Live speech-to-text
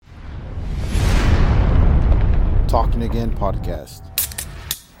Talking Again podcast.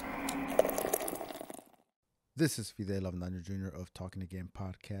 This is Fidel Avendano Jr. of Talking Again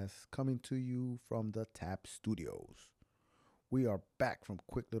podcast, coming to you from the Tap Studios. We are back from a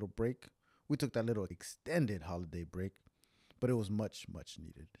quick little break. We took that little extended holiday break, but it was much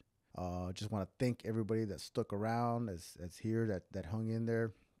needed. Just want to thank everybody that stuck around, that's here, that hung in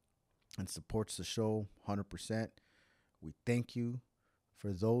there and supports the show 100%. We thank you.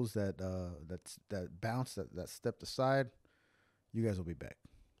 For those that bounced, that stepped aside, you guys will be back.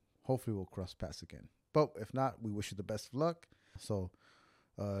 Hopefully we'll cross paths again. But if not, we wish you the best of luck. So,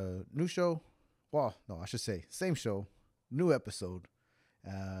 new show. Well, no, I should say same show, new episode.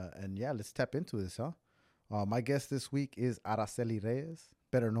 And yeah, let's tap into this, huh? My guest this week is Araceli Reyes,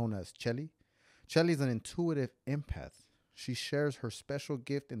 better known as Chelly. Chelly is an intuitive empath. She shares her special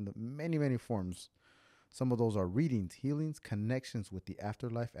gift in the many forms. Some of those are readings, healings, connections with the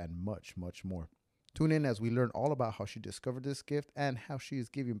afterlife, and much more. Tune in as we learn all about how she discovered this gift and how she is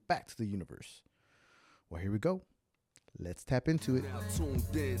giving back to the universe. Well, here we go. Let's tap into it. Now tuned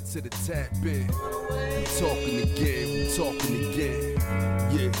in to the tap in. We talking again.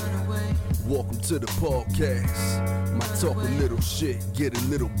 Yeah. Welcome to the podcast. Might talk a little shit, get a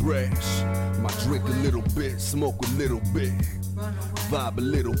little brash. Might drink a little bit, smoke a little bit. Vibe a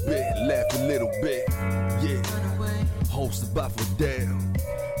little bit, laugh a little bit. Yeah. Hosted by Fidel.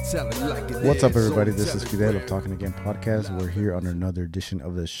 What's up, everybody? This is Fidel of Talking Again podcast. We're here on another edition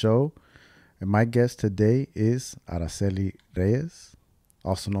of the show. And my guest today is Araceli Reyes,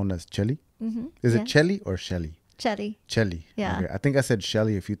 also known as Chelly. Mm-hmm. Is it Chelly or Shelly? Chelly. Chelly. Yeah. Okay. I think I said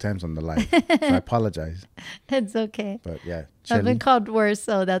Shelly a few times on the live, so I apologize. It's okay. But yeah, Chelly. I've been called worse,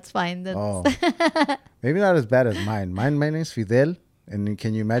 so that's fine. Oh, maybe not as bad as mine. My name's Fidel, and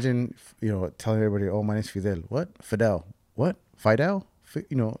can you imagine, telling everybody, "Oh, my name's Fidel." What? Fidel? What? Fidel?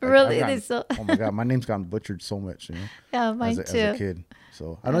 Really? Oh my God, my name's gotten butchered so much. Yeah, mine too. As a kid.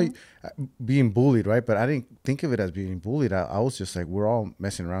 So I know being bullied, right? But I didn't think of it as being bullied. I was just like, we're all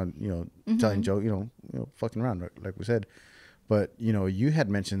messing around, telling jokes, fucking around, like we said. But you had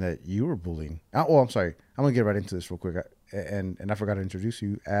mentioned that you were bullying. Oh, I'm sorry. I'm gonna get right into this real quick. And I forgot to introduce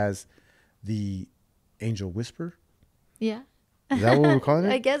you as the Angel Whisperer. Yeah. Is that what we're calling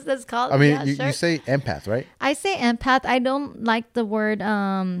it? I guess that's called. I mean, yeah, you say empath, right? I say empath. I don't like the word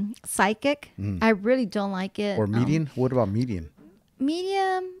psychic. I really don't like it. Or medium? What about medium?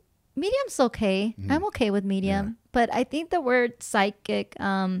 Medium's okay. I'm okay with medium. But I think the word psychic,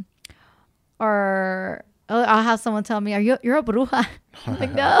 or I'll have someone tell me, you're a bruja. I'm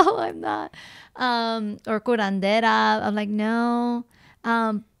like, no, I'm not. Or curandera. I'm like, no.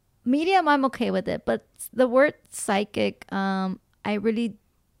 Medium, I'm okay with it, but the word psychic, I really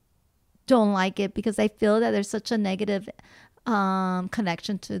don't like it because I feel that there's such a negative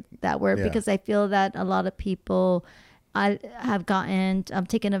connection to that word because I feel that a lot of people have gotten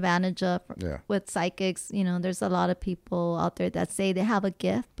taken advantage of with psychics. There's a lot of people out there that say they have a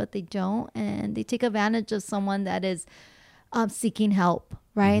gift, but they don't, and they take advantage of someone that is seeking help,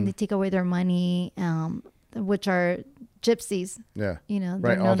 right? And they take away their money, which are gypsies. Yeah.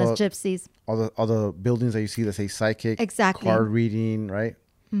 They're known as gypsies. All the buildings that you see that say psychic. Exactly. Card reading, right?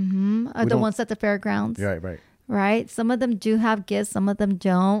 Mm-hmm. Are the ones at the fairgrounds. Right. Right. Some of them do have gifts. Some of them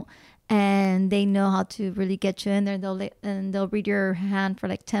don't. And they know how to really get you in there. They'll read your hand for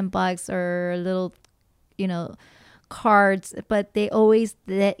like $10 or a little, cards. But they always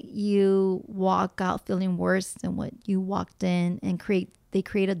let you walk out feeling worse than what you walked in, and they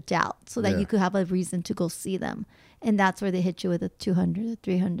create a doubt so that you could have a reason to go see them. And that's where they hit you with the 200, the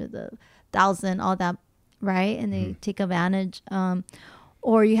 300, the 1,000, all that, right? And they take advantage.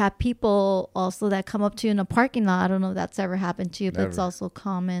 Or you have people also that come up to you in a parking lot. I don't know if that's ever happened to you, but it's also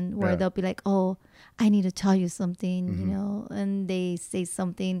common where they'll be like, oh, I need to tell you something, and they say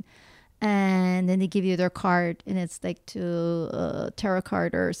something, and then they give you their card, and it's like to a tarot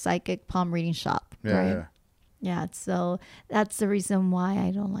card or psychic palm reading shop, right? Yeah, so that's the reason why I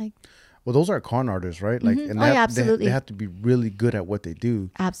don't like. Well, those are con artists, right? Like, and absolutely. They have to be really good at what they do,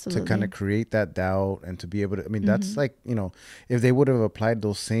 absolutely, to kind of create that doubt and to be able to. I mean, that's like, if they would have applied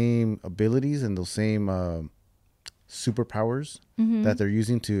those same abilities and those same superpowers that they're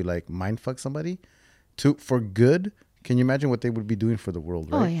using to like mind fuck somebody, for good. Can you imagine what they would be doing for the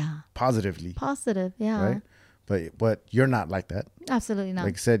world? Right? Oh yeah, positive, yeah. Right. But you're not like that. Absolutely not.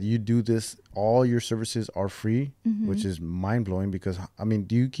 Like I said, you do this. All your services are free, which is mind blowing. Because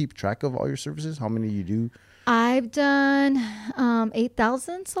do you keep track of all your services? How many you do? I've done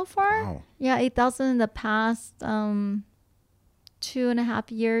 8,000 so far. Wow. Yeah, 8,000 in the past 2.5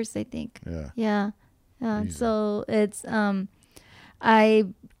 years, I think. Yeah. So it's I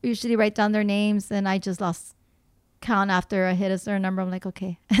usually write down their names, and I just lost count after I hit a certain number. I'm like,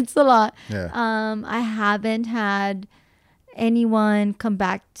 okay, it's a lot. Yeah. I haven't had anyone come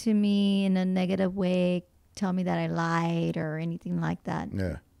back to me in a negative way, tell me that I lied or anything like that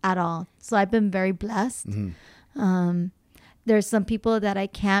Yeah. at all. So I've been very blessed. There's some people that I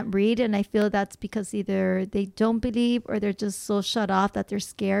can't read, and I feel that's because either they don't believe or they're just so shut off that they're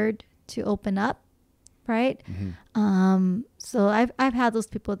scared to open up, right? So I've had those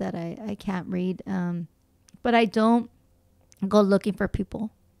people that I can't read, but I don't go looking for people.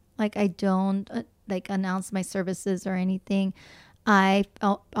 Like I don't like announce my services or anything. I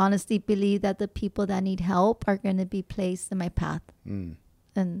honestly believe that the people that need help are going to be placed in my path. And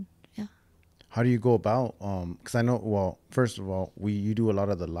yeah. How do you go about? Because I know. Well, first of all, you do a lot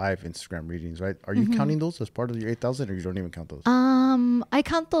of the live Instagram readings, right? Are you counting those as part of your 8,000, or you don't even count those? I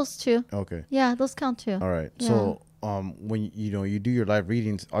count those too. Okay. Yeah, those count too. All right. Yeah. So, when you do your live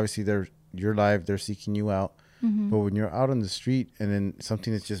readings, obviously you're live, they're seeking you out. But when you're out on the street and then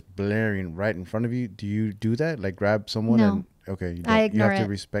something is just blaring right in front of you, do you do that? Like grab someone? No. And okay, you I ignore have to it.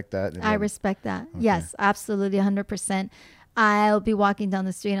 respect that. And I then- respect that. Okay. Yes, absolutely, 100%. I'll be walking down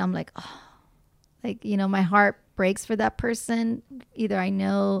the street and I'm like, oh, like, my heart breaks for that person. Either I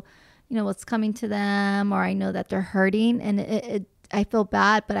know, what's coming to them, or I know that they're hurting, and I feel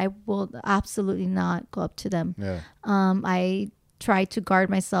bad, but I will absolutely not go up to them. Yeah. I try to guard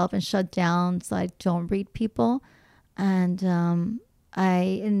myself and shut down so I don't read people. And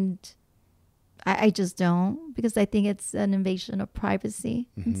I just don't, because I think it's an invasion of privacy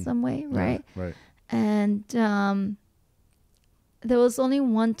in some way, right? Yeah, right. And there was only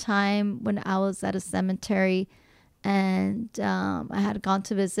one time when I was at a cemetery, and I had gone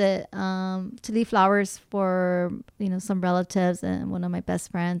to visit to leave flowers for some relatives and one of my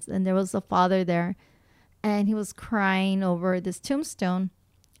best friends, and there was a father there, and he was crying over this tombstone,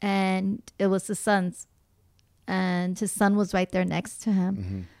 and it was his son's, and his son was right there next to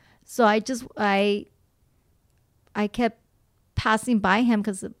him. So I kept passing by him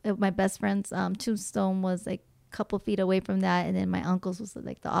because my best friend's tombstone was like a couple feet away from that, and then my uncle's was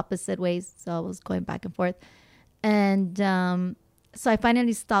like the opposite ways, so I was going back and forth. And so I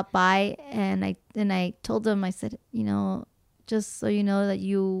finally stopped by, and I told him, I said, just so you know that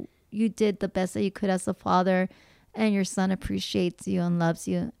you did the best that you could as a father, and your son appreciates you and loves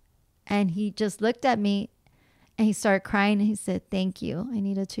you. And he just looked at me and he started crying, and he said, thank you. I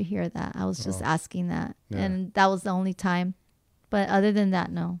needed to hear that. I was just asking that. Yeah. And that was the only time. But other than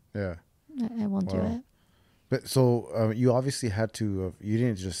that, no, Yeah. I won't do Wow. it. But so you obviously had to. You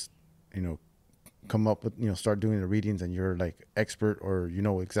didn't just come up with start doing the readings and you're like expert or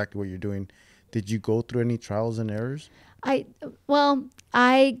exactly what you're doing. Did you go through any trials and errors? When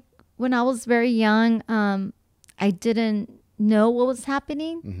I was very young, I didn't know what was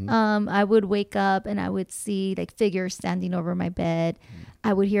happening. I would wake up and I would see like figures standing over my bed.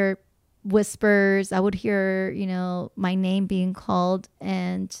 I would hear whispers. I would hear, my name being called,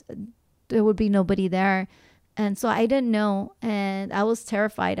 and there would be nobody there. And so I didn't know, and I was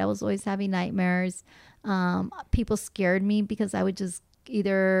terrified. I was always having nightmares. People scared me because I would just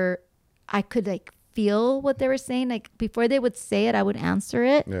I could like feel what they were saying. Like before they would say it, I would answer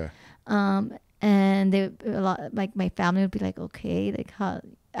it. Yeah. And like my family would be like, okay, like how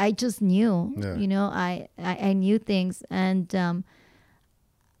I just knew, Yeah. I knew things, and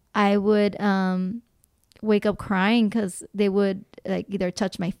I would wake up crying because they would like either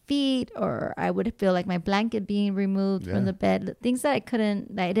touch my feet, or I would feel like my blanket being removed Yeah. from the bed. Things that I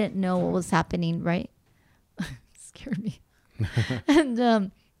didn't know what was happening. Right, scared me,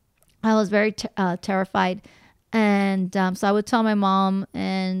 and I was very terrified. And so I would tell my mom,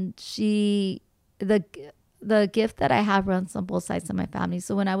 and the gift that I have runs on both sides of my family.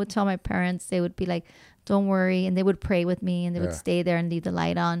 So when I would tell my parents, they would be like, don't worry. And they would pray with me, and they would Yeah. stay there and leave the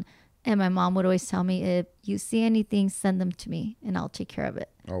light on. And my mom would always tell me, if you see anything, send them to me and I'll take care of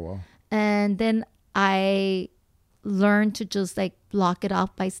it. Oh wow. And then I learned to just like block it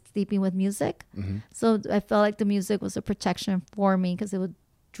off by sleeping with music. So I felt like the music was a protection for me because it would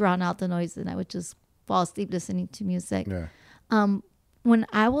drown out the noise, and I would just fall asleep listening to music. Yeah. When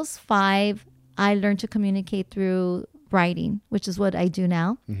I was 5, I learned to communicate through writing, which is what I do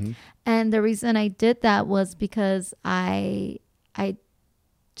now. And the reason I did that was because I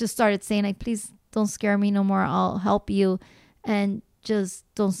just started saying, like, please don't scare me no more. I'll help you. And just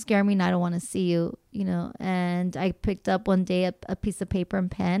don't scare me, and I don't want to see you, And I picked up one day a piece of paper and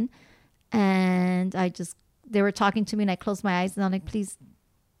pen, and they were talking to me, and I closed my eyes, and I'm like, please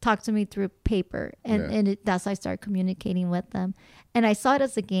talk to me through paper. And, Yeah. that's how I started communicating with them. And I saw it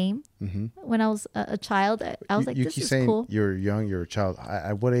as a game when I was a child. I was like, you this keep is saying cool. you're young, you're a child.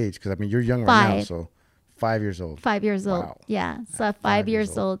 At what age? Because I mean, you're young right now. 5. So 5 years old. 5 years old. Wow. Yeah. So at 5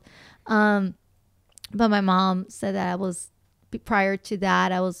 years old. But my mom said that prior to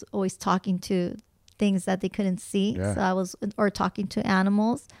that, I was always talking to things that they couldn't see. Yeah. Or talking to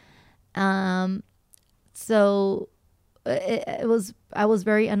animals. So I was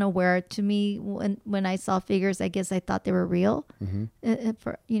very unaware. To me, when I saw figures, I guess I thought they were real.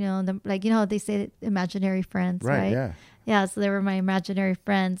 For how they say imaginary friends, right? Yeah. Yeah. So they were my imaginary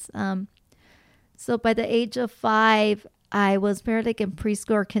friends. So by the age of 5, I was more like in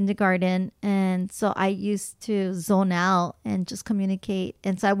preschool or kindergarten. And so I used to zone out and just communicate.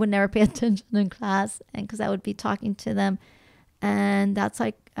 And so I would never pay attention in class, and because I would be talking to them. And that's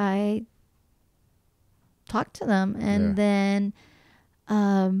like I talked to them. And then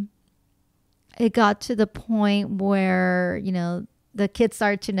it got to the point where, the kids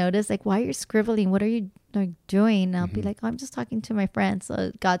started to notice, like, why are you scribbling? What are you doing? And I'll be like, oh, I'm just talking to my friends. So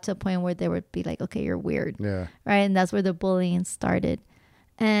it got to a point where they would be like, okay, you're weird. Yeah. Right. And that's where the bullying started.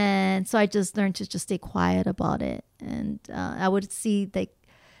 And so I just learned to just stay quiet about it. And I would see like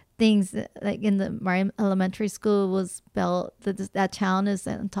things like in my elementary school was built, that town is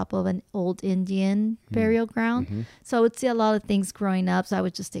on top of an old Indian burial ground. So I would see a lot of things growing up. So I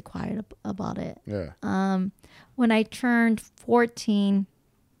would just stay quiet about it. Yeah. When I turned 14,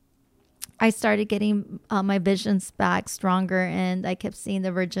 I started getting my visions back stronger, and I kept seeing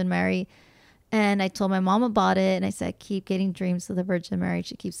the Virgin Mary. And I told my mom about it, and I said, I keep getting dreams of the Virgin Mary.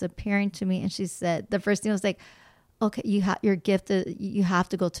 She keeps appearing to me. And she said, the first thing was like, okay, you're gifted. You have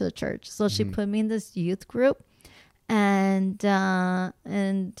to go to the church. So she put me in this youth group, and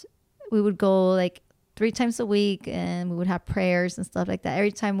we would go like 3 times a week, and we would have prayers and stuff like that.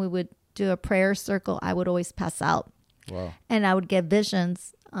 Every time we would do a prayer circle, I would always pass out. Wow. And I would get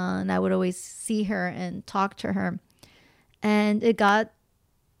visions, and I would always see her and talk to her. And it got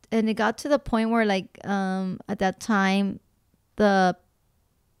to the point where, like, at that time, the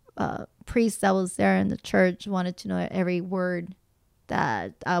priest that was there in the church wanted to know every word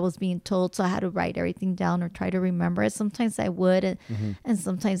that I was being told. So I had to write everything down or try to remember it. Sometimes I would, and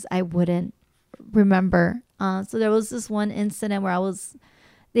sometimes I wouldn't remember. So there was this one incident where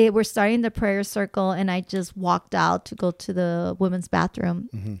they were starting the prayer circle, and I just walked out to go to the women's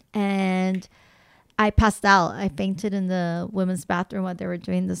bathroom, and I passed out. I fainted in the women's bathroom while they were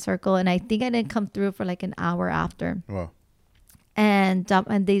doing the circle, and I think I didn't come through for like an hour after. Wow. And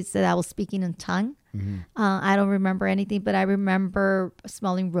they said I was speaking in tongue. I don't remember anything, but I remember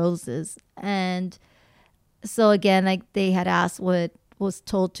smelling roses. And so again, like they had asked what was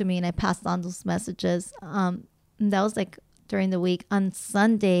told to me, and I passed on those messages. And that was like during the week. On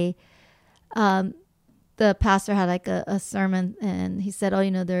Sunday, the pastor had like a sermon, and he said,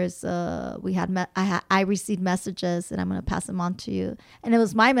 "Oh, there's I received messages, and I'm going to pass them on to you." And it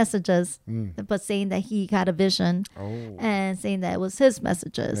was my messages, but saying that he had a vision, and saying that it was his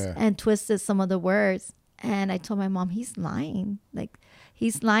messages, and twisted some of the words. And I told my mom, he's lying. Like,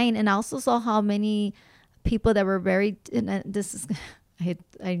 he's lying. And I also saw how many people that were very, and this is,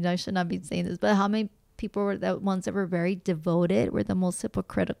 I should not be saying this, but how many people were the ones that were very devoted were the most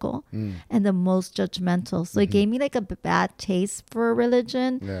hypocritical and the most judgmental. So it gave me like a bad taste for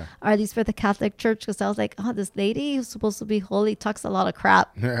religion, or at least for the Catholic Church, because I was like, oh, this lady who's supposed to be holy talks a lot of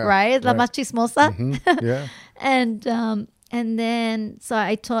crap, right? La más chismosa. Yeah. And then so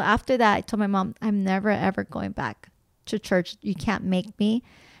I told my mom, I'm never ever going back to church. You can't make me.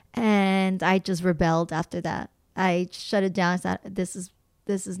 And I just rebelled after that. I shut it down. I said, this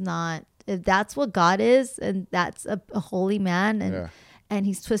is not, if that's what God is, and that's a holy man, and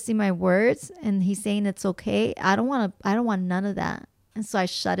he's twisting my words, and he's saying it's okay, I don't want none of that. And so I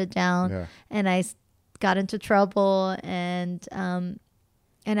shut it down, and I got into trouble, and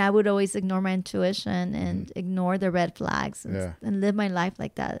I would always ignore my intuition and ignore the red flags, and live my life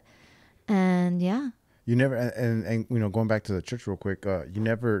like that. And you never, and going back to the church real quick,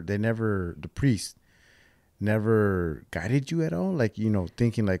 the priest never guided you at all, like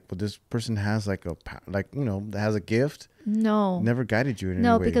thinking like, well, this person has like has a gift. No, never guided you in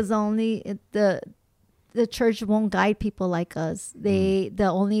any way. Because the church won't guide people like us. The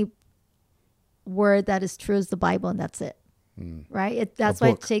only word that is true is the Bible, and that's it. Right. That's why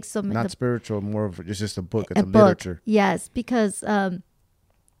it takes so many. Not spiritual, more of just a book. It's a book. Literature. Yes, because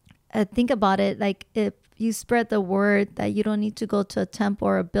think about it. Like, if you spread the word that you don't need to go to a temple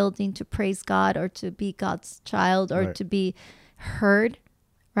or a building to praise God or to be God's child or to be heard,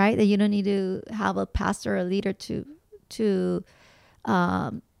 right? That you don't need to have a pastor or a leader to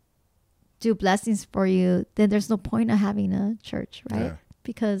do blessings for you, then there's no point of having a church, right? Yeah.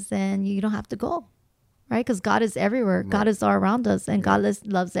 Because then you don't have to go, right? Because God is everywhere. Right. God is all around us, and God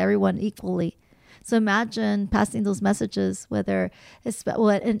loves everyone equally. So imagine passing those messages, whether it's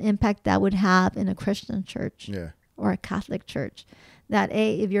what an impact that would have in a Christian church or a Catholic church. That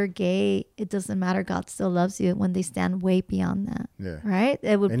if you're gay, it doesn't matter. God still loves you when they stand way beyond that. Yeah. Right?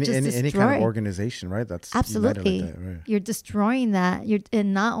 It would just destroy. Any kind of organization, right? That's absolutely. like that, right? You're destroying that.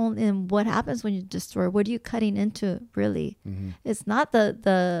 And not only, and what happens when you destroy? What are you cutting into? Really, it's not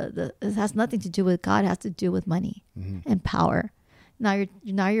the. It has nothing to do with God. It has to do with money and power. Now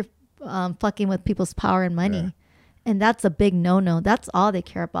you're fucking with people's power and money, and that's a big no. That's all they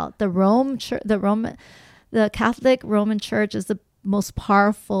care about. The Catholic Roman Church is the most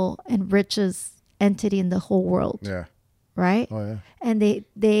powerful and richest entity in the whole world. Yeah. Right? Oh, yeah. And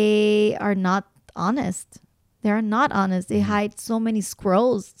they are not honest. They are not honest. They hide so many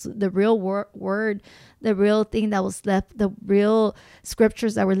scrolls, the real word, the real thing that was left, the real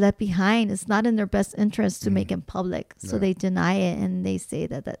scriptures that were left behind. It's not in their best interest to make it public. So they deny it, and they say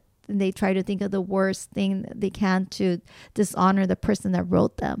that and they try to think of the worst thing that they can to dishonor the person that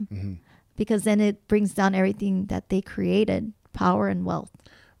wrote them. Because then it brings down everything that they created. Power and wealth.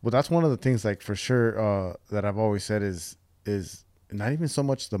 Well, that's one of the things, like, for sure, that I've always said is not even so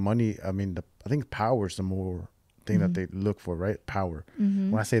much the money. I mean, I think power is the more thing that they look for, right? Power.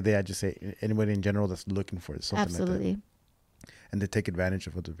 When I say they, I just say anybody in general that's looking for something absolutely like that. And they take advantage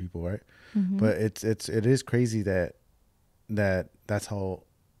of other people, right? But it is crazy that's how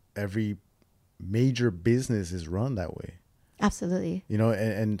every major business is run that way. Absolutely. You know,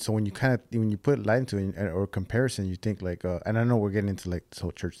 and so when you put light into it or comparison, you think like, and I know we're getting into like this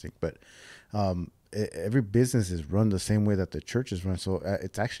whole church thing, but every business is run the same way that the church is run. So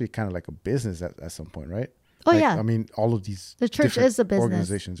it's actually kind of like a business at some point, right? Oh, like, yeah. I mean, all of these the church is a business.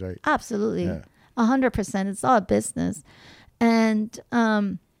 Organizations, right? Absolutely. Yeah. 100%. It's all a business. And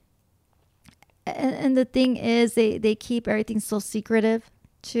the thing is, they keep everything so secretive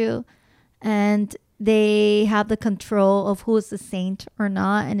too. And they have the control of who is a saint or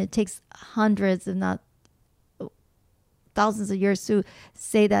not. And it takes hundreds, if not thousands of years to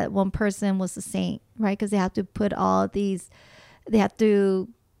say that one person was a saint, right? Because they have to put all these,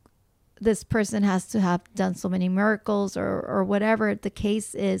 this person has to have done so many miracles or whatever the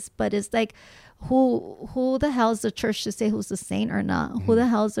case is. But it's like, who the hell is the church to say who's a saint or not? Who the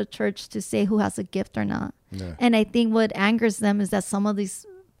hell is the church to say who has a gift or not? Yeah. And I think what angers them is that some of these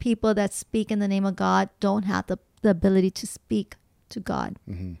people that speak in the name of God don't have the ability to speak to God,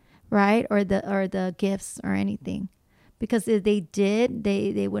 right? Or the gifts or anything, because if they did,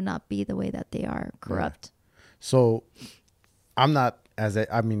 they would not be the way that they are, corrupt. Yeah. So I'm not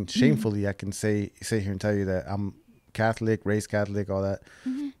shamefully, I can say here and tell you that I'm Catholic, raised Catholic, all that.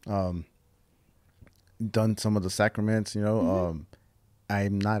 Done some of the sacraments, you know.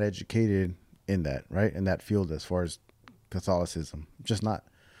 I'm not educated in that, right? In that field as far as Catholicism, just not.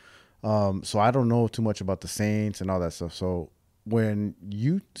 So I don't know too much about the saints and all that stuff. So when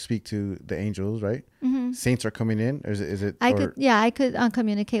you speak to the angels, right? Saints are coming in, or is it? I could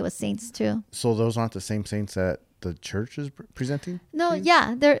communicate with saints too. So those aren't the same saints that the church is presenting? No,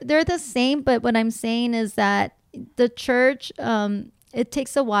 yeah, they're the same. But what I'm saying is that the church, it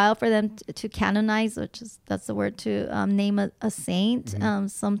takes a while for them to canonize, that's the word, to name a saint.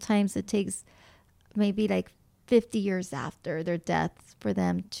 Sometimes it takes maybe like 50 years after their death for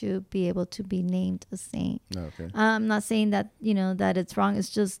them to be able to be named a saint. Okay. I'm not saying that, that it's wrong. It's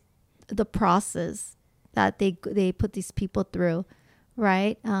just the process that they put these people through,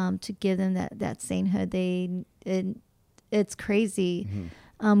 right? To give them that sainthood. It's crazy.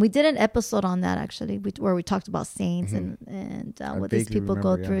 We did an episode on that actually, where we talked about saints and what these people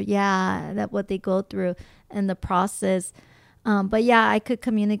go through. Yeah, that what they go through and the process. But yeah, I could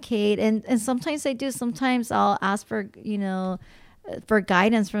communicate, and sometimes I do. Sometimes I'll ask for for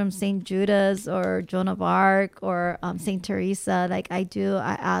guidance from Saint Judas or Joan of Arc or Saint Teresa. Like I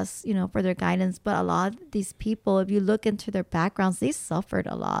ask for their guidance. But a lot of these people, if you look into their backgrounds, they suffered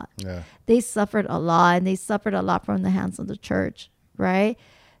a lot. Yeah, they suffered a lot, and they suffered a lot from the hands of the church, right?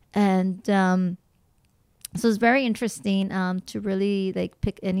 And so it's very interesting to really like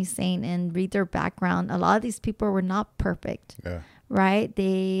pick any saint and read their background. A lot of these people were not perfect, right?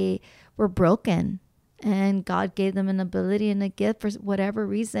 They were broken, and God gave them an ability and a gift for whatever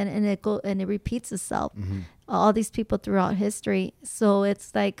reason, and it repeats itself. All these people throughout history. So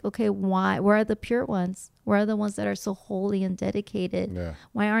it's like, okay, why? Where are the pure ones? Where are the ones that are so holy and dedicated? Yeah.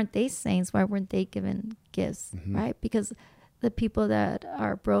 Why aren't they saints? Why weren't they given gifts, right? Because the people that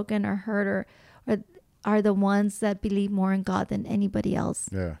are broken or hurt are the ones that believe more in God than anybody else,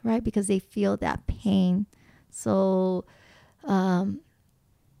 right? Because they feel that pain. So,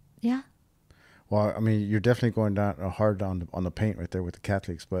 yeah. Well, I mean, you're definitely going down hard on the paint right there with the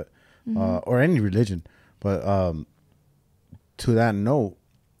Catholics, but or any religion. But to that note,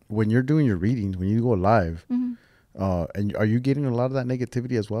 when you're doing your readings, when you go live, and are you getting a lot of that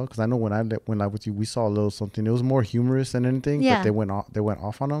negativity as well? Because I know when I went live with you, we saw a little something. It was more humorous than anything, Yeah. but they went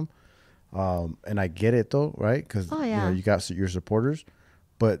off on them. And I get it though, right? Because Oh, yeah. you got your supporters,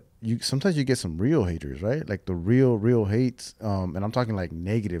 but sometimes you get some real haters, right? Like the real hates. And I'm talking like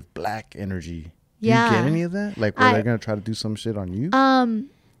negative black energy. Do you get any of that? Like where they're gonna try to do some shit on you?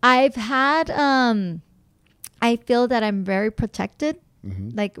 I've had I feel that I'm very protected.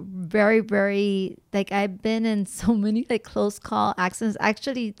 Like very, very, like I've been in so many like close call accidents.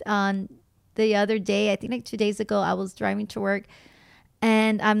 Actually, on the other day, I think like 2 days ago, I was driving to work,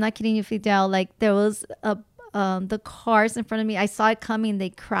 and I'm not kidding you, Fidel. Like there was the cars in front of me. I saw it coming. They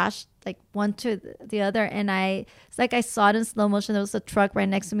crashed like one to the other, and it's like I saw it in slow motion. There was a truck right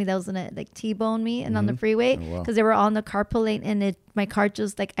next to me that was gonna like T-bone me, and on the freeway because they were on the carpool lane, and my car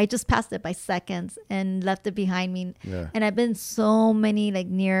just like I just passed it by seconds and left it behind me. Yeah. And I've been so many like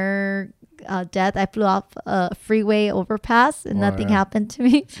near death. I flew off a freeway overpass and nothing happened to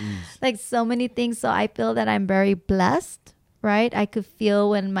me. Like so many things. So I feel that I'm very blessed. Right, I could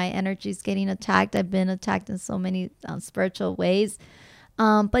feel when my energy is getting attacked. I've been attacked in so many spiritual ways.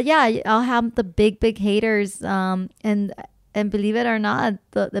 But yeah, I'll have the big haters. And believe it or not,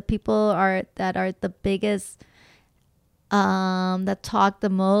 the people that are the biggest, that talk the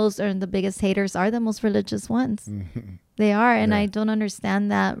most or the biggest haters are the most religious ones. They are, and I don't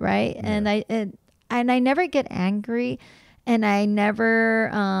understand that, right? Yeah. And I never get angry, and I never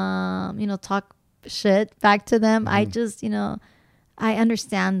talk shit back to them. I just, I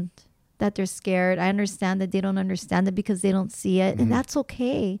understand that they're scared. I understand that they don't understand it because they don't see it. And that's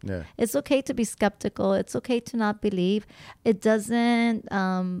okay. Yeah. It's okay to be skeptical. It's okay to not believe. It doesn't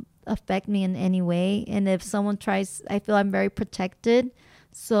affect me in any way. And if someone tries, I feel I'm very protected.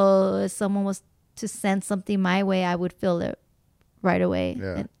 So if someone was to send something my way, I would feel it right away.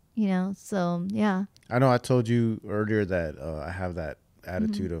 Yeah. And, so yeah. I know I told you earlier that I have that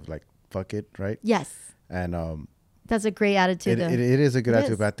attitude of like, fuck it, right? Yes. And that's a great attitude. It is a good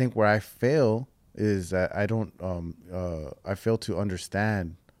attitude, but I think where I fail is that I don't I fail to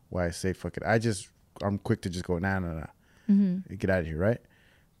understand why I say fuck it. I'm quick to just go nah. Get out of here, right?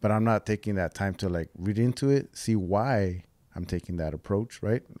 But I'm not taking that time to like read into it, see why I'm taking that approach,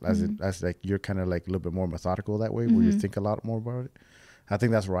 right? As like you're kind of like a little bit more methodical that way, where you think a lot more about it. I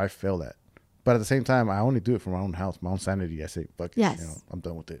think that's where I fail at. But at the same time, I only do it for my own health, my own sanity. I say fuck it, I'm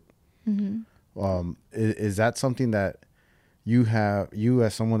done with it. Is that something that you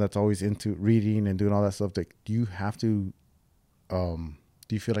as someone that's always into reading and doing all that stuff, that do you have to do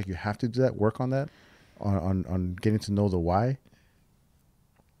you feel like you have to do that, work on that, on getting to know the why?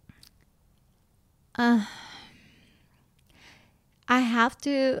 I have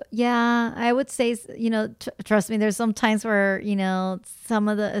to, I would say, trust me, there's some times where, some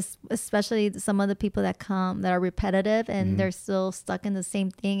of especially some of the people that come that are repetitive and they're still stuck in the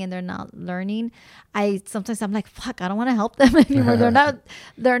same thing and they're not learning. Sometimes I'm like, fuck, I don't want to help them anymore.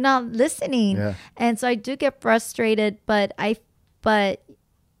 They're not listening. Yeah. And so I do get frustrated, but I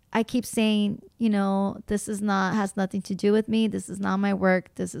keep saying, this has nothing to do with me. This is not my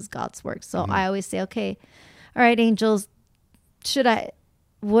work. This is God's work. So I always say, okay, all right, angels,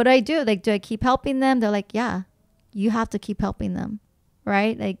 what do I do? Like, do I keep helping them? They're like, yeah, you have to keep helping them.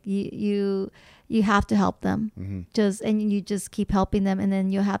 Right. Like you have to help them and you just keep helping them. And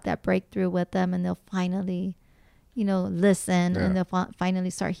then you'll have that breakthrough with them and they'll finally, listen and they'll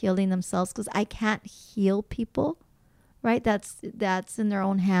finally start healing themselves. 'Cause I can't heal people. Right. That's in their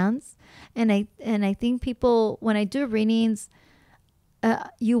own hands. And I think people, when I do readings,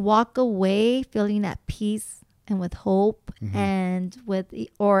 you walk away feeling at peace and with hope and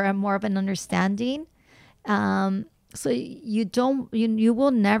or more of an understanding. So you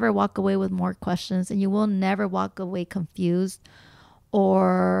will never walk away with more questions, and you will never walk away confused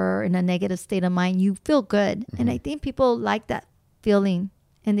or in a negative state of mind. You feel good. And I think people like that feeling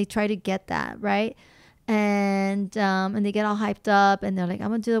and they try to get that, right? And they get all hyped up and they're like, I'm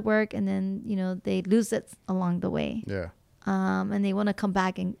gonna do the work, and then they lose it along the way. Yeah. And they want to come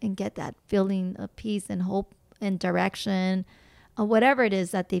back and get that feeling of peace and hope and direction, or whatever it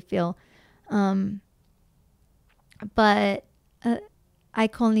is that they feel. But I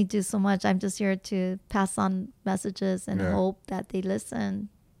can only do so much. I'm just here to pass on messages and hope that they listen,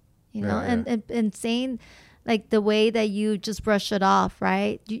 and saying like the way that you just brush it off,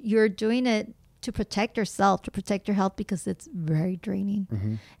 right? You're doing it to protect yourself, to protect your health, because it's very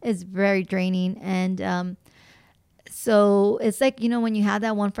draining. It's very draining. And So it's like, when you have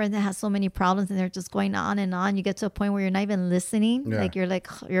that one friend that has so many problems and they're just going on and on, you get to a point where you're not even listening. Yeah. Like you're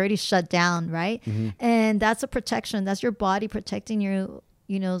already shut down, right? And that's a protection. That's your body protecting you,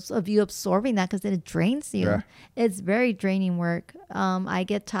 of you absorbing that because it drains you. Yeah. It's very draining work. I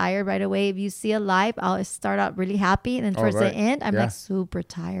get tired right away. If you see a live, I'll start out really happy. And then towards right. the end, I'm Yeah. like super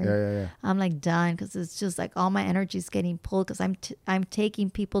tired. Yeah. I'm like done because it's just like all my energy is getting pulled because I'm taking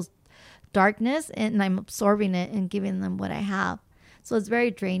people's darkness and I'm absorbing it and giving them what I have. So it's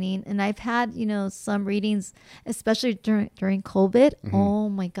very draining. And I've had, some readings, especially during COVID. Oh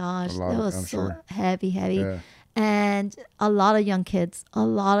my gosh, A it lot, was I'm so sure. heavy. Yeah. And a lot of young kids,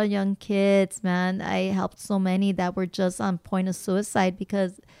 man. I helped so many that were just on point of suicide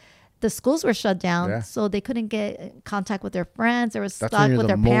because the schools were shut down. Yeah. So they couldn't get in contact with their friends. They were That's stuck when you're with the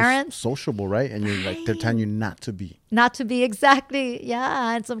their most parents. sociable, right? And you're like, they're telling you not to be. Not to be exactly.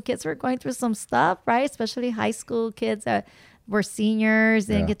 Yeah. And some kids were going through some stuff, right? Especially high school kids that were seniors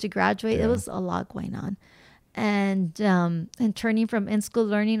and Yeah. get to graduate. Yeah. It was a lot going on. And turning from in-school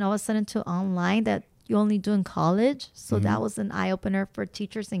learning all of a sudden to online that you only do in college. So that was an eye-opener for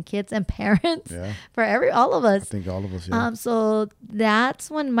teachers and kids and parents, Yeah. for all of I us. think all of us, yeah. So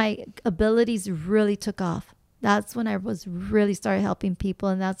that's when my abilities really took off. That's when I was really started helping people.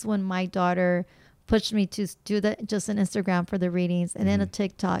 And that's when my daughter pushed me to do just an Instagram for the readings and then a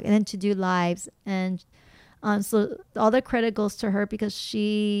TikTok and then to do lives. And so all the credit goes to her because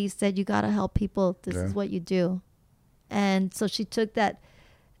she said, you got to help people. This Yeah. is what you do. And so she took that.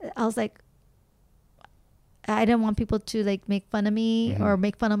 I was like, I didn't want people to like make fun of me or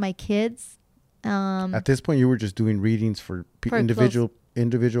make fun of my kids. At this point, you were just doing readings for, For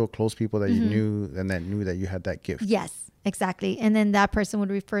individual close people that you knew and that knew that you had that gift. Yes, exactly. And then that person would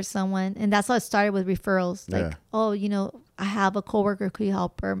refer someone. And that's how it started with referrals. Like, Yeah. oh, I have a coworker, could you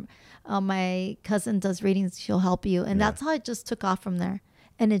help her? My cousin does readings, she'll help you. And that's how it just took off from there.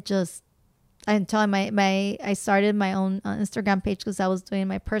 And it just, until I started my own Instagram page because I was doing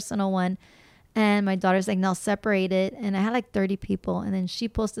my personal one. And my daughter's like, now separate it. And I had like 30 people. And then she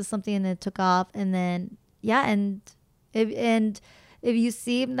posted something and it took off. And then, yeah. And if you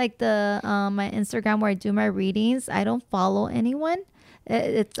see like my Instagram where I do my readings, I don't follow anyone.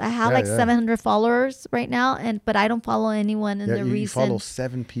 I have like 700 followers right now. But I don't follow anyone. And Yeah, the you reason follow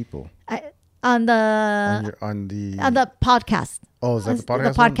 7 people on the on the podcast. Oh, is that the podcast?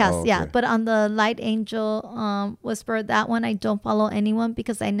 The podcast, one? Oh, yeah. okay. But on the Light Angel Whisper, that one, I don't follow anyone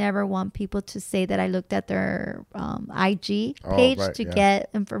because I never want people to say that I looked at their IG page right, to yeah. get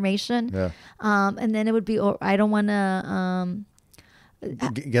information. Yeah. And then it would be, I don't want to.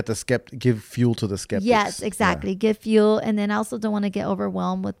 Give fuel to the skeptics. Yes, exactly. Give fuel. And then I also don't want to get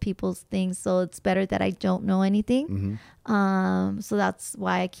overwhelmed with people's things. So it's better that I don't know anything. So that's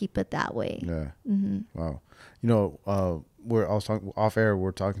why I keep it that way. Yeah. Wow. I was talking off air.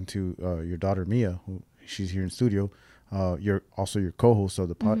 We're talking to your daughter Mia, who she's here in studio. You're also your co-host of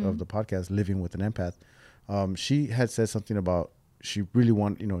the podcast, Living with an Empath. She had said something about she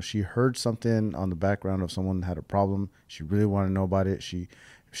really she heard something on the background of someone had a problem. She really wanted to know about it. She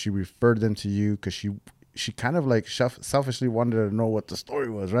referred them to you because she kind of like selfishly wanted to know what the story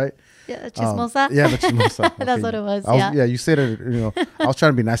was, right? Yeah, the chismosa. Yeah, the chismosa. That's what it was. Yeah, you said it. I was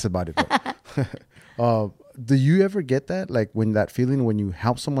trying to be nice about it. But, do you ever get that, like when you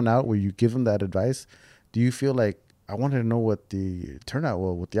help someone out, where you give them that advice? Do you feel like I wanted to know what the turnout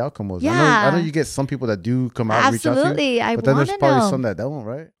was, what the outcome was? Yeah. I know you get some people that do come out and reach out to you. Absolutely. I But then want there's to probably know. some that don't,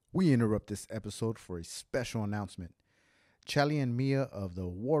 right? We interrupt this episode for a special announcement. Charlie and Mia of the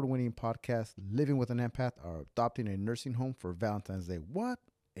award-winning podcast Living with an Empath are adopting a nursing home for Valentine's Day. What?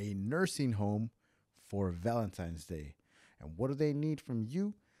 A nursing home for Valentine's Day. And what do they need from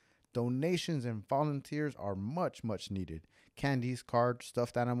you? Donations and volunteers are much, much needed. Candies, cards,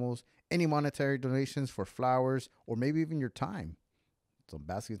 stuffed animals, any monetary donations for flowers, or maybe even your time. Some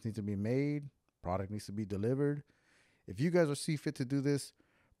baskets need to be made. Product needs to be delivered. If you guys see fit to do this,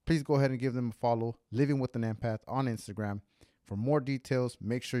 please go ahead and give them a follow. Living with an Empath on Instagram. For more details,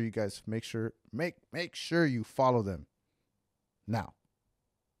 make sure you guys make sure you follow them. Now,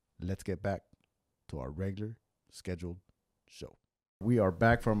 let's get back to our regular scheduled show. We are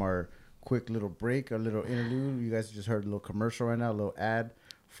back from our quick little break, our little interlude. You guys just heard a little commercial right now, a little ad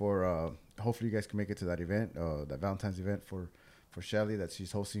for hopefully you guys can make it to that event, that Valentine's event for Shelly that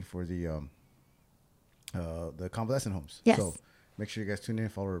she's hosting for the convalescent homes. Yes. So make sure you guys tune in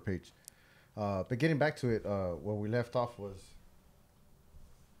and follow her page. But getting back to it, where we left off was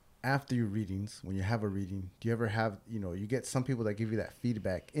after your readings, when you have a reading, do you ever have, you get some people that give you that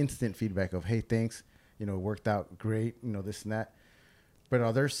feedback, instant feedback of, hey, thanks, it worked out great, this and that. But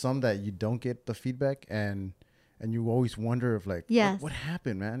are there some that you don't get the feedback? And and you always wonder if like, Yes. what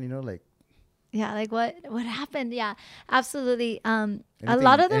happened, man? You know, like Yeah, like what happened? Yeah, absolutely. A anything,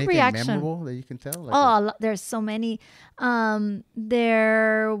 lot of the anything reaction. memorable that you can tell. Like Oh, there's so many.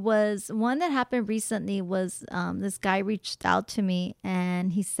 There was one that happened recently. Was this guy reached out to me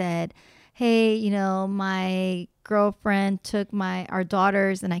and he said, "Hey, you know, my girlfriend took our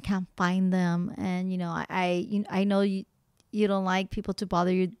daughters and I can't find them, and you know, I know you don't like people to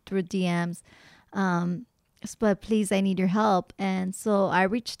bother you through DMs, but please, I need your help." And so I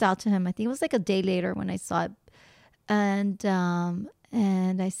reached out to him. I think it was like a day later when I saw it, and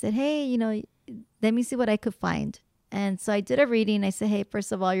I said, "Hey, you know, let me see what I could find." And so I did a reading. I said, "Hey,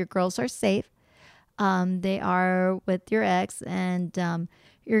 first of all, your girls are safe. They are with your ex, and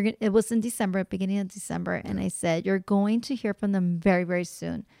it was in December, beginning of December." And I said, "You're going to hear from them very, very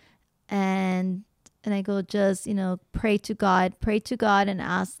soon." And I go, just, you know, pray to God, and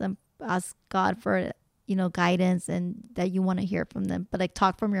ask God for, you know, guidance, and that you want to hear from them, but like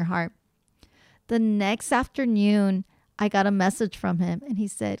talk from your heart. The next afternoon, I got a message from him, and he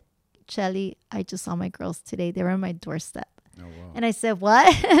said, "Chelly, I just saw my girls today. They were on my doorstep." oh wow. And I said, "What?"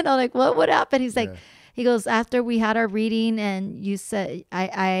 And I'm like, what happened? He's like, Yeah. he goes, "After we had our reading and you said,"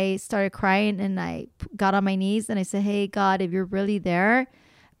 I started crying and I got on my knees and I said, "Hey, God, if you're really there,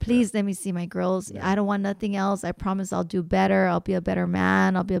 please let me see my girls. I don't want nothing else. I promise I'll do better. I'll be a better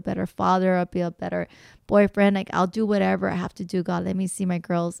man. I'll be a better father. I'll be a better boyfriend. Like, I'll do whatever I have to do. God, let me see my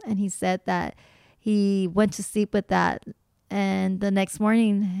girls." And he said that he went to sleep with that. And the next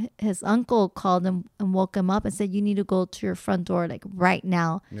morning, his uncle called him and woke him up and said, "You need to go to your front door, like right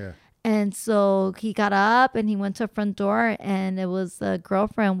now." Yeah. And so he got up and he went to the front door, and it was a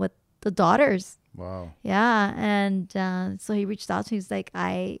girlfriend with the daughters. Wow. Yeah. And so he reached out to me. He's like,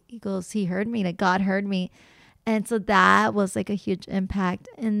 he goes, he heard me, like God heard me. And so that was like a huge impact.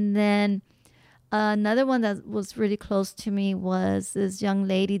 And then another one that was really close to me was this young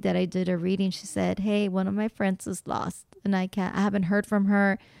lady that I did a reading. She said, "Hey, one of my friends is lost and I haven't heard from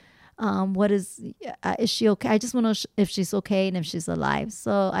her. Is she okay? I just want to know if she's okay and if she's alive."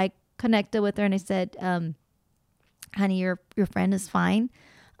 So I connected with her and I said, "Honey, your friend is fine.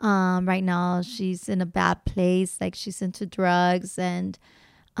 Right now she's in a bad place. Like, she's into drugs, and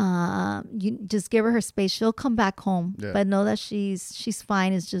you just give her space. She'll come back home, but know that she's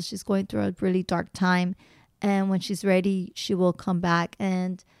fine. It's just she's going through a really dark time, and when she's ready, she will come back."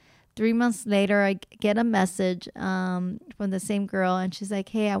 And 3 months later, I get a message from the same girl, and she's like,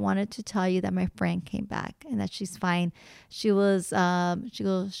 "Hey, I wanted to tell you that my friend came back and that she's fine. She was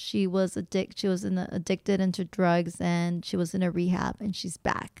she was addicted into drugs, and she was in a rehab, and she's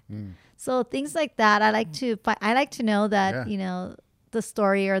back." So things like that, I like to know that you know, the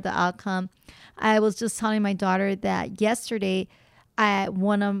story or the outcome. I was just telling my daughter that yesterday,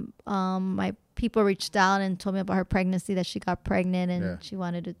 one of my people reached out and told me about her pregnancy, that she got pregnant, and she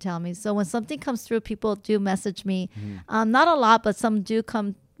wanted to tell me. So when something comes through, people do message me. Not a lot, but some do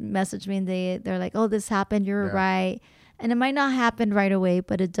come message me, and they're like, "Oh, this happened. You're right." And it might not happen right away,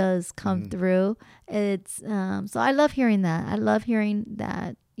 but it does come through. It's so I love hearing that. I love hearing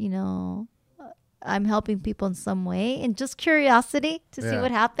that, you know, I'm helping people in some way, and just curiosity to see what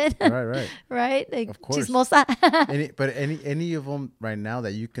happened. Right. Right? Like, of course. chismosa. any of them right now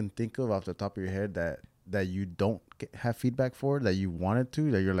that you can think of off the top of your head that you don't have feedback for, that you wanted to,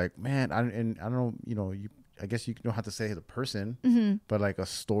 that you're like, man, I don't know, you know, I guess you don't have to say the person, but like a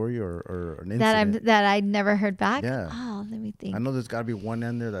story or an incident that I never heard back. Yeah. Oh, let me think. I know there's got to be one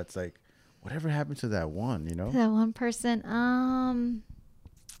in there that's like, whatever happened to that one, you know? That one person.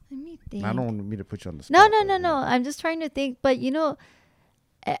 Let me think. I don't want me to put you on the spot. No. I'm just trying to think. But, you know,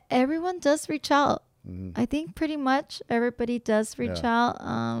 everyone does reach out. I think pretty much everybody does reach out.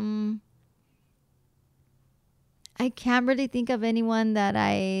 I can't really think of anyone that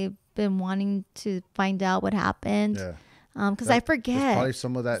I've been wanting to find out what happened. Yeah. Because I forget. There's probably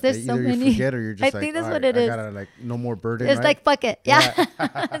some of that There's so either many. you forget or you're just I like, think that's all what right, it is. I gotta like no more burden. It's right? like, fuck it. Yeah.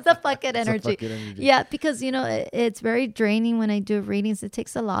 It's a fuck it It's a energy. fuck it energy. Yeah, because, you know, it's very draining when I do readings. It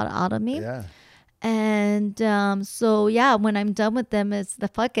takes a lot out of me. Yeah. And so, yeah, when I'm done with them, it's the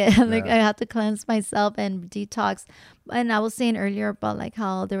fuck it. Like, I have to cleanse myself and detox. And I was saying earlier about like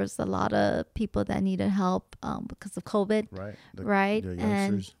how there was a lot of people that needed help because of COVID. Right. Right. The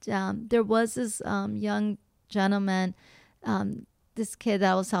And there was this young gentleman, this kid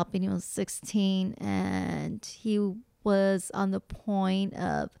that I was helping. He was 16, and he was on the point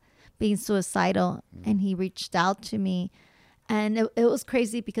of being suicidal, and he reached out to me. And it was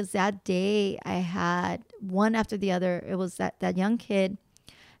crazy because that day I had one after the other. It was that young kid,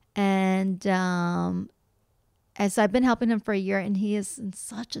 and And so I've been helping him for a year, and he is in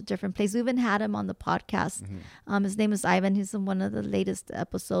such a different place. We even had him on the podcast. His name is Ivan. He's in one of the latest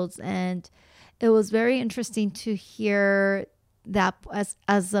episodes, and it was very interesting to hear that.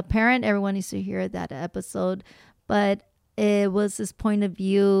 As a parent, everyone needs to hear that episode, but it was his point of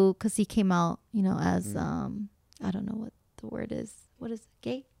view because he came out, as I don't know what the word is. What is it?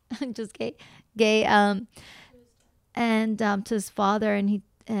 Gay? Just gay. And to his father, and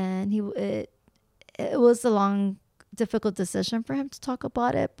it was a long, difficult decision for him to talk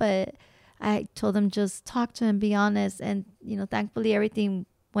about it, but I told him just talk to him, be honest, and thankfully everything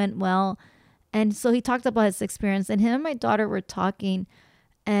went well. And so he talked about his experience, and him and my daughter were talking,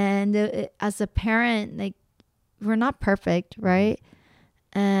 and as a parent, like, we're not perfect, right?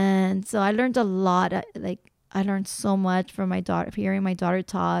 And so I learned a lot. I learned so much from my daughter, hearing my daughter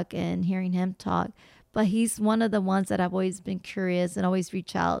talk and hearing him talk. But he's one of the ones that I've always been curious and always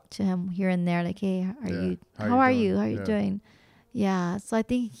reach out to him here and there. Like, hey, how are you doing? Yeah. So I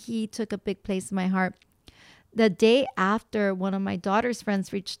think he took a big place in my heart. The day after, one of my daughter's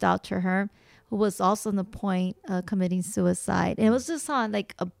friends reached out to her, who was also on the point of committing suicide. And it was just on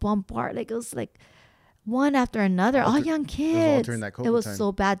like a bombard. Like, it was like one after another, all young kids. It was all during that COVID time.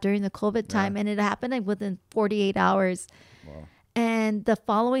 So bad during the COVID time. And it happened like within 48 hours. Wow. And by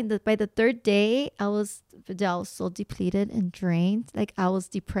the third day, I was so depleted and drained. Like, I was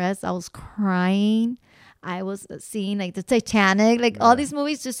depressed. I was crying. I was seeing like the Titanic, like all these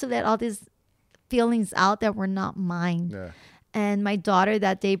movies, just to let all these feelings out that were not mine. Yeah. And my daughter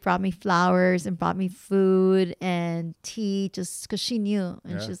that day brought me flowers and brought me food and tea, just because she knew.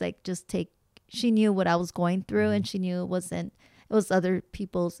 And she was like, she knew what I was going through, and she knew it was other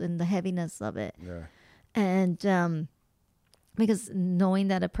people's and the heaviness of it. Yeah. And, because knowing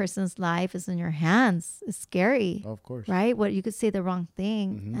that a person's life is in your hands is scary. Of course. Right? What you could say the wrong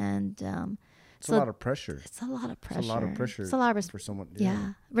thing. And it's a lot of pressure. It's a lot of pressure. It's a lot of pressure. It's a lot of for someone.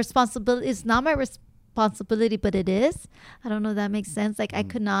 Yeah. Responsibility. It's not my responsibility, but it is. I don't know if that makes sense. Like, I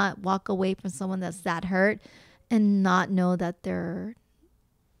could not walk away from someone that's that hurt and not know that they're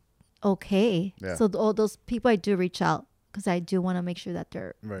okay. Yeah. So all those people, I do reach out, because I do want to make sure that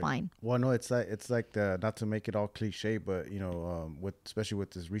they're fine. Well, no, it's like the, not to make it all cliche, but especially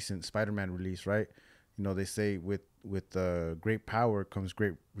with this recent Spider-Man release, right? They say with great power comes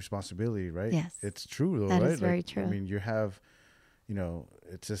great responsibility, right? Yes, it's true though, that right? Is very true. I mean, you have,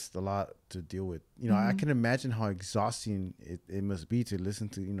 it's just a lot to deal with. I can imagine how exhausting it must be to listen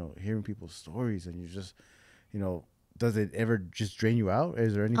to, hearing people's stories, and you just, does it ever just drain you out?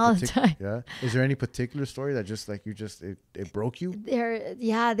 Is there any all the time? Yeah. Is there any particular story that just like it broke you?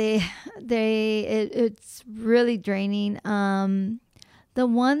 It's really draining. The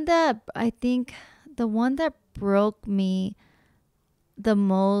one that broke me the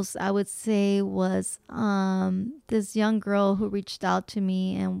most, I would say, was this young girl who reached out to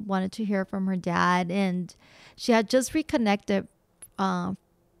me and wanted to hear from her dad, and she had just reconnected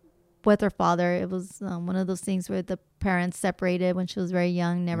with her father. It was one of those things where the parents separated when she was very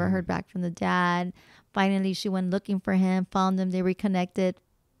young, never heard back from the dad. Finally, she went looking for him, found him, they reconnected.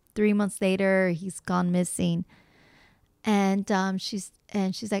 3 months later, he's gone missing. And she's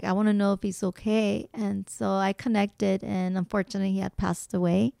like, I want to know if he's okay. And so I connected, and unfortunately he had passed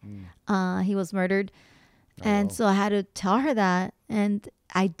away. He was murdered. So I had to tell her that, and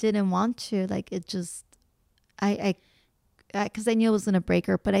I didn't want to. Like, it just, because I knew it was going to break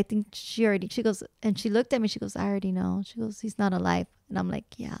her, but I think she goes, and she looked at me, she goes, I already know. She goes, he's not alive. And I'm like,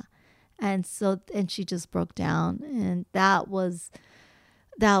 yeah. And she just broke down, and that was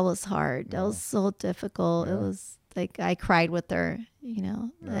hard. That was so difficult. Yeah. It was like, I cried with her,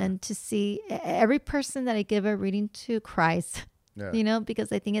 and to see every person that I give a reading to cries,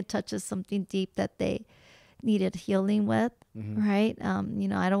 because I think it touches something deep that they needed healing with. Right. I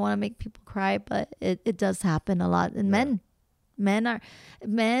don't want to make people cry, but it does happen a lot. And men, I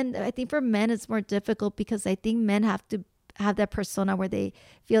think for men, it's more difficult, because I think men have to have that persona where they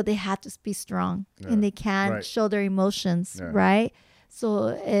feel they have to be strong and they can't show their emotions. Right.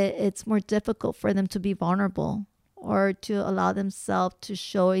 So it's more difficult for them to be vulnerable or to allow themselves to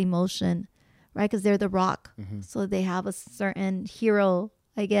show emotion, right? Because they're the rock. So they have a certain hero,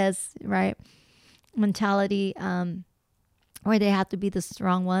 I guess, right, mentality, where they have to be the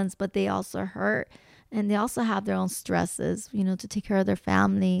strong ones, but they also hurt. And they also have their own stresses, to take care of their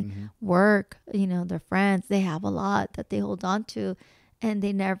family, work, their friends. They have a lot that they hold on to, and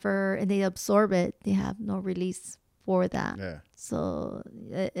they absorb it. They have no release for that. Yeah. So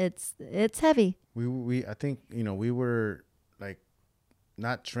it's heavy. I think, we were like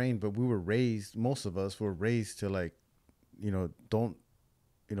not trained, but we were raised, most of us were raised to like, don't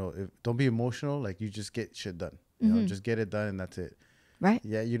be emotional. Like, you just get shit done. You know, just get it done and that's it. Right.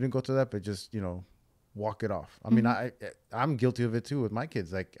 Yeah, you didn't go through that, but just, you know, walk it off. I mean, I'm guilty of it too with my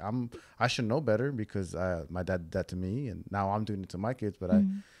kids. Like I should know better because my dad did that to me, and now I'm doing it to my kids. But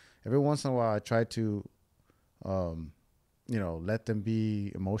every once in a while I try to, you know, let them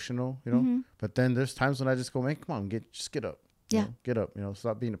be emotional. You know, but then there's times when I just go, man, come on, just get up. Yeah, you know, get up. You know,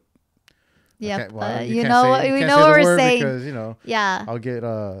 stop being a. Yeah, you know what we're saying. Because, you know, yeah, I'll get you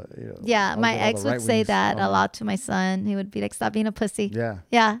know, yeah. My ex would say that a lot to my son. He would be like, "Stop being a pussy." Yeah,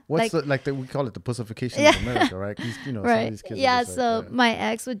 yeah. What's we call it the pussification of America, right? You know, right. Some of these kids yeah. So my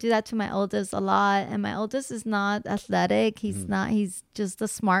ex would do that to my oldest a lot, and my oldest is not athletic. He's not. He's just the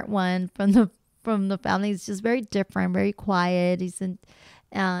smart one from the family. He's just very different, very quiet. He's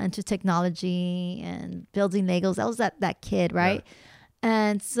into technology and building Legos. That was that kid, right? Yeah.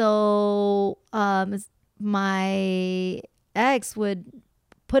 And so my ex would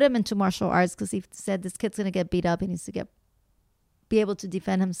put him into martial arts because he said this kid's going to get beat up. He needs to be able to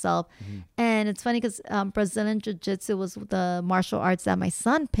defend himself. And it's funny because Brazilian Jiu-Jitsu was the martial arts that my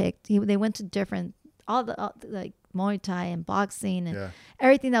son picked. They went to different, all like Muay Thai and boxing and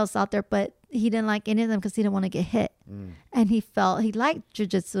everything that was out there. But he didn't like any of them because he didn't want to get hit. And he liked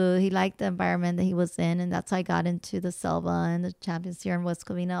jiu-jitsu. He liked the environment that he was in. And that's how I got into the Selva and the Champions here in West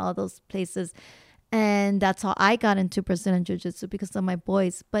Covina, all those places. And that's how I got into Brazilian jiu-jitsu because of my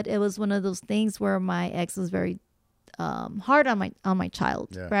boys. But it was one of those things where my ex was very hard on my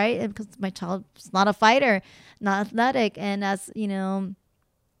child, right? And because my child is not a fighter, not athletic. And as, you know,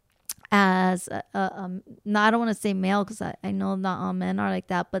 as no, I don't want to say male because I know not all men are like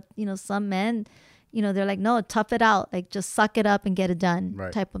that, but you know, some men, you know, they're like, no, tough it out, like just suck it up and get it done,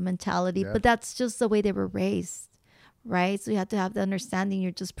 type of mentality. But that's just the way they were raised, right? So you have to have the understanding.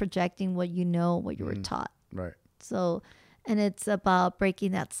 You're just projecting what you know, what you were taught, right? So, and it's about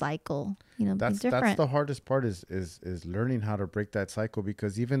breaking that cycle. You know, that's the hardest part is learning how to break that cycle,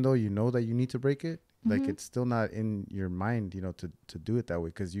 because even though you know that you need to break it, like it's still not in your mind, you know, to do it that way,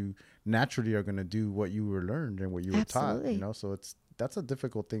 because you naturally are going to do what you were learned and what you were taught, you know. So that's a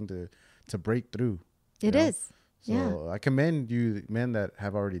difficult thing to break through. It is. So I commend you, men that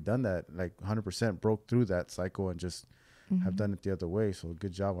have already done that, like 100% broke through that cycle and just have done it the other way. So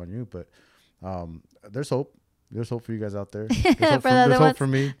good job on you. But there's hope. There's hope for you guys out there. There's hope for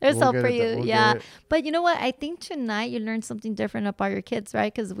me. There's hope for you. Yeah. But you know what? I think tonight you learned something different about your kids,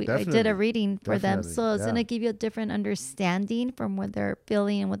 right? Because I did a reading for them. So it's going to give you a different understanding from what they're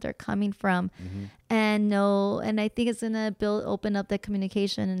feeling and what they're coming from. And I think it's going to open up that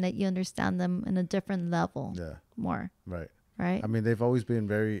communication and that you understand them in a different level. Yeah. More. Right. I mean, they've always been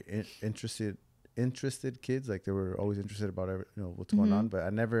very interested kids. Like they were always interested about what's going on. But I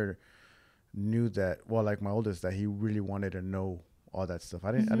never knew that, well, like my oldest, that he really wanted to know all that stuff.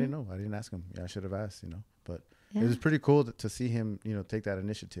 I didn't know. I didn't ask him. I should have asked, but it was pretty cool to see him, take that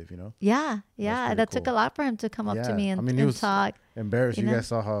initiative, Yeah. That took a lot for him to come up to me and talk. Embarrassed. You guys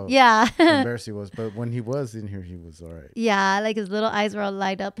saw how embarrassed he was. But when he was in here, he was all right. Yeah, like his little eyes were all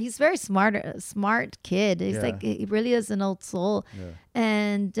light up. He's very smart kid. He's like, he really is an old soul. Yeah.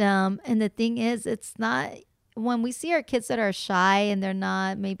 And the thing is, it's not, when we see our kids that are shy and they're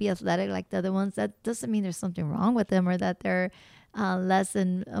not maybe athletic like the other ones, that doesn't mean there's something wrong with them or that they're less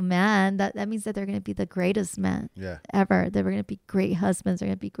than a man. That means that they're going to be the greatest men ever. They're going to be great husbands. They're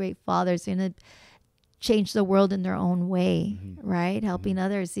going to be great fathers. They're going to change the world in their own way, right? Helping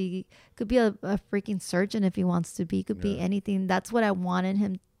others. He could be a freaking surgeon if he wants to be. He could be anything. That's what I wanted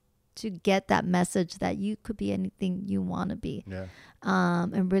him to get, that message that you could be anything you want to be.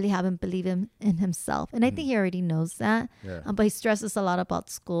 And really have him believe in himself. And I think he already knows that. But he stresses a lot about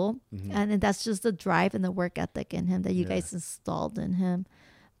school. And that's just the drive and the work ethic in him that you guys installed in him.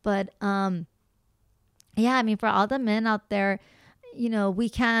 But I mean, for all the men out there, we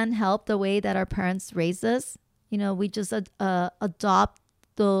can help the way that our parents raised us. We just adopt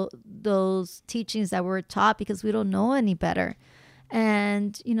those teachings that we're taught because we don't know any better.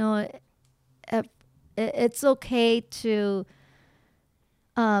 And, it's okay to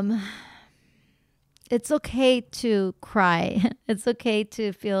cry. It's okay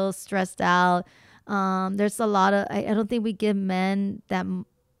to feel stressed out. There's a lot of, I don't think we give men that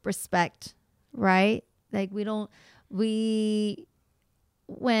respect, right? Like when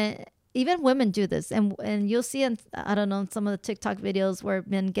even women do this, and you'll see in, I don't know, some of the TikTok videos where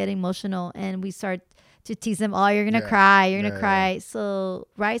men get emotional and we start to tease them. Oh, you're gonna cry. You're gonna cry. So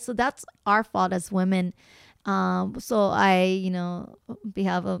right. So that's our fault as women. So I, on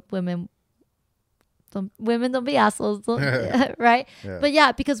behalf of women don't be assholes, right?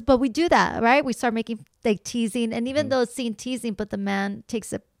 But we do that, right? We start making like teasing, and even though it's seen teasing, but the man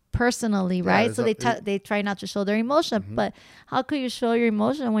takes it personally, Yeah, right? it's So they try not to show their emotion. But how could you show your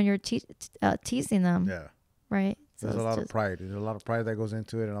emotion when you're teasing them, Yeah. right? So There's a it's lot of just- pride. There's a lot of pride that goes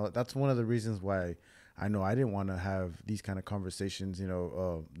into it, and all that. That's one of the reasons why I know I didn't want to have these kind of conversations.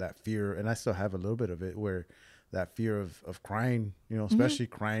 That fear, and I still have a little bit of it, where that fear of crying. Especially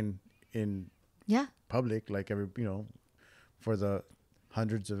crying in Yeah. public, like for the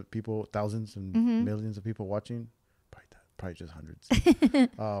hundreds of people, thousands and millions of people watching. Probably just hundreds.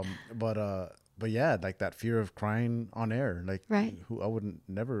 But yeah, like that fear of crying on air, like Right. who I wouldn't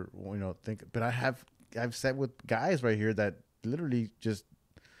never think. But I've sat with guys right here that literally just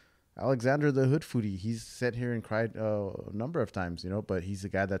Alexander the Hood Foodie. He's sat here and cried a number of times, but he's a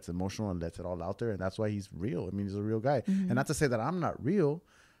guy that's emotional and lets it all out there, and that's why he's real. I mean, he's a real guy, and not to say that I'm not real,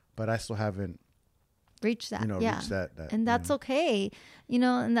 but I still haven't reach that. reached that And that's okay.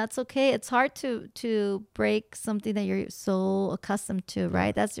 And that's okay. It's hard to break something that you're so accustomed to,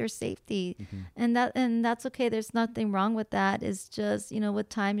 right? That's your safety. And that's okay. There's nothing wrong with that. It's just, with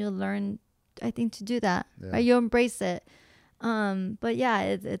time you'll learn, I think, to do that. Yeah. Right? You'll embrace it. But yeah,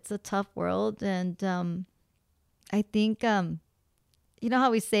 it's a tough world. And I think you know how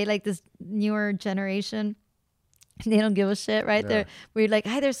we say like this newer generation, they don't give a shit, right? Yeah. We're like,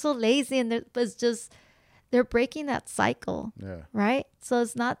 they're so lazy, and but it's just they're breaking that cycle. Yeah. Right? So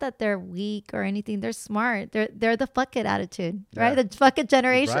it's not that they're weak or anything. They're smart. They're the fuck it attitude, Yeah. right? The fuck it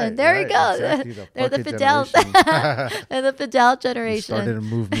generation. Right, there we right, go. exactly, They're the fuck it Fidels. generation. They're the Fidel You generation. started a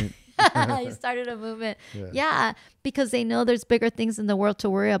movement. You started a movement. Yeah. Yeah, because they know there's bigger things in the world to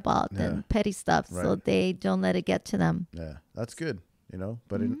worry about than Yeah. petty stuff. So Right. they don't let it get to them. Yeah, that's good.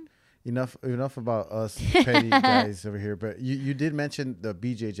 But Mm-hmm. enough about us petty guys over here. But you did mention the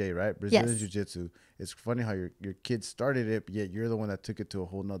BJJ, right? Brazilian Yes. Jiu-Jitsu. It's funny how your kids started it, but yet you're the one that took it to a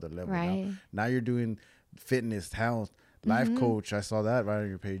whole nother level. Right. Now you're doing fitness, health, life coach. I saw that right on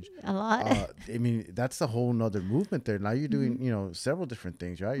your page. A lot. I mean, that's a whole nother movement there. Now you're doing, several different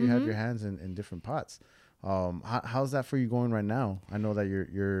things, right? You have your hands in different pots. How's that for you going right now? I know that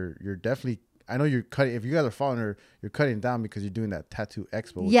you're definitely. I know you're cutting. If you guys are following her, you're cutting down because you're doing that tattoo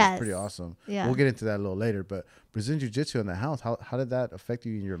expo, which Yes. is pretty awesome. Yeah. We'll get into that a little later. But Brazilian Jiu-Jitsu in the house, how did that affect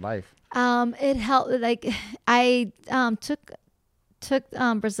you in your life? It helped. Like I took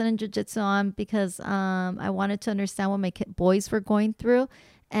Brazilian Jiu-Jitsu on because I wanted to understand what my boys were going through.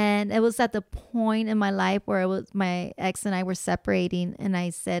 And it was at the point in my life where it was my ex and I were separating, and I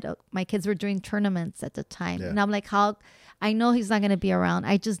said my kids were doing tournaments at the time, Yeah. and I'm like, how I know he's not going to be around.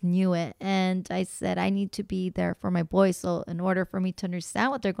 I just knew it, and I said I need to be there for my boys. So in order for me to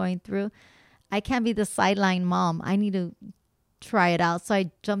understand what they're going through, I can't be the sideline mom. I need to try it out. So I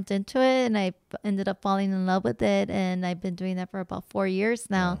jumped into it, and I ended up falling in love with it, and I've been doing that for about 4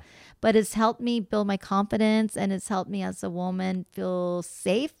 years now. Wow. But it's helped me build my confidence, and it's helped me as a woman feel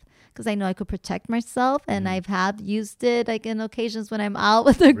safe because I know I could protect myself, and I've used it like in occasions when I'm out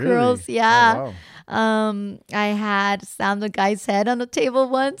with the Really? girls. Yeah. Oh, wow. I had slammed the guy's head on the table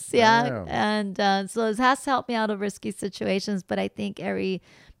once. Yeah. Damn. And so it has helped me out of risky situations, but I think every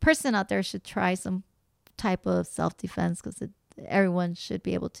person out there should try some type of self-defense because everyone should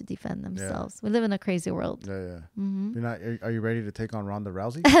be able to defend themselves. We live in a crazy world. Yeah. Mm-hmm. You're not. Are you ready to take on Ronda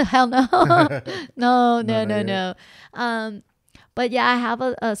Rousey? Hell no. no. not yet. But yeah, I have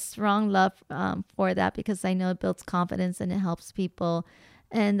a strong love for that because I know it builds confidence and it helps people.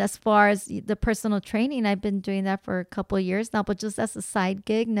 And as far as the personal training, I've been doing that for a couple of years now, but just as a side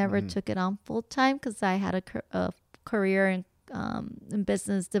gig, never took it on full time because I had a career in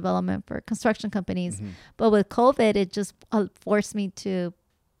business development for construction companies. But with COVID, it just forced me to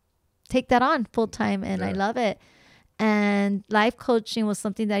take that on full time, and I love it. And life coaching was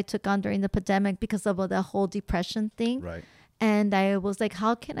something that I took on during the pandemic because of the whole depression thing. Right. And I was like,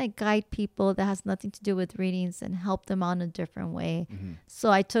 how can I guide people that has nothing to do with readings and help them out in a different way? So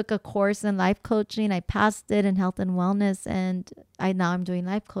I took a course in life coaching. I passed it in health and wellness, and now I'm doing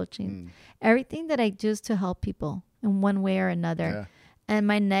life coaching. Everything that I do is to help people in one way or another. Yeah. And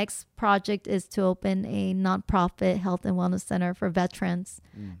my next project is to open a nonprofit health and wellness center for veterans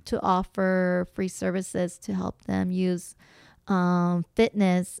to offer free services to help them use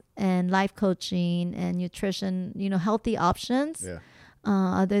fitness and life coaching and nutrition, healthy options, Yeah.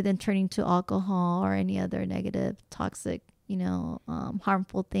 other than turning to alcohol or any other negative, toxic,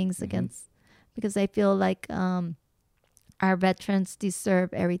 harmful things because I feel like our veterans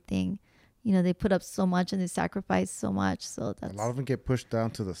deserve everything you know, they put up so much and they sacrifice so much. So that's A lot of them get pushed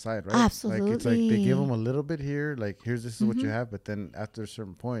down to the side, right? Absolutely. Like it's like they give them a little bit here, like this is what you Mhm. have, but then after a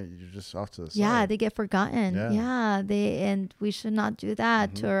certain point, you're just off to the yeah, side. they get forgotten. Yeah. Yeah, and we should not do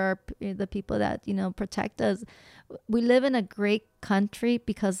that to Mhm. the people that, you know, protect us. We live in a great country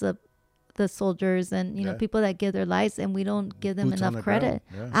because of the soldiers and, you know, Yeah. people that give their lives, and we don't give them Boots on enough the ground. credit.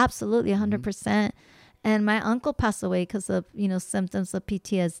 Yeah. Absolutely, 100%. And my uncle passed away because of, you know, symptoms of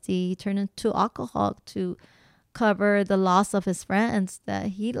PTSD. He turned into alcohol to cover the loss of his friends that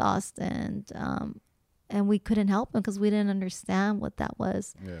he lost, and we couldn't help him because we didn't understand what that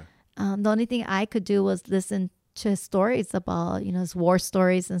was. Yeah. The only thing I could do was listen to his stories about, you know, his war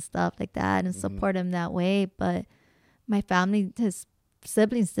stories and stuff like that, and support him that way. But my family, his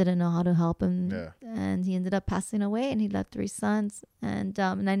siblings, didn't know how to help him, Yeah. and he ended up passing away. And he left 3 sons, and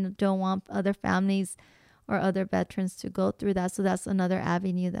I don't want other families or other veterans to go through that. So that's another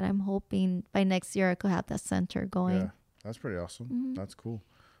avenue that I'm hoping by next year I could have that center going. Yeah. That's pretty awesome. Mhm. That's cool.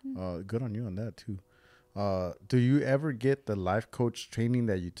 Good on you on that too. Do you ever get the life coach training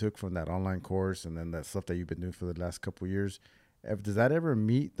that you took from that online course and then that stuff that you've been doing for the last couple of years? Does that ever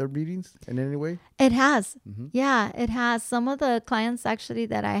meet the readings in any way? It has. Mhm. Yeah, it has. Some of the clients actually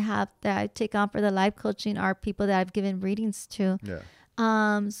that I take on for the life coaching are people that I've given readings to. Yeah.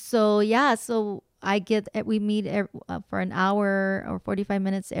 So we meet for an hour or 45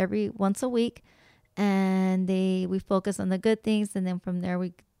 minutes once a week, and we focus on the good things, and then from there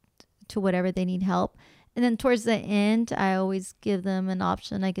we to whatever they need help. And then towards the end, I always give them an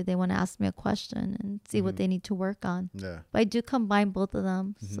option, like if they want to ask me a question and see what they need to work on. Yeah. But I do combine both of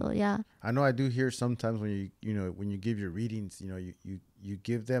them. So yeah. I know I do hear sometimes when when you give your readings, you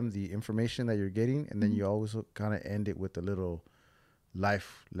give them the information that you're getting, and then you always kind of end it with a little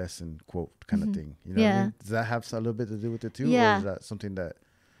life lesson quote kind of thing. You know what I Yeah. mean? Does that have a little bit to do with it too? Yeah. Or is that something that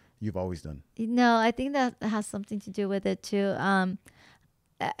you've always done? No, I think that has something to do with it too.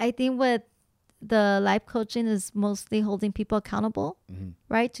 I think with the life coaching is mostly holding people accountable,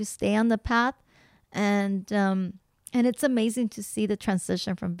 right, to stay on the path, and it's amazing to see the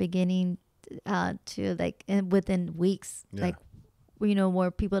transition from beginning to within weeks, Yeah. like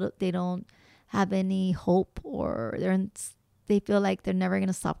where people they don't have any hope, or they feel like they're never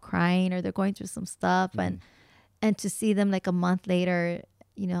gonna stop crying, or they're going through some stuff, and to see them like a month later,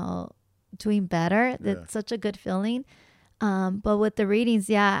 doing better, that's such a good feeling. But with the readings,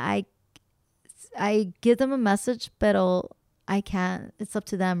 I give them a message, but I can't. It's up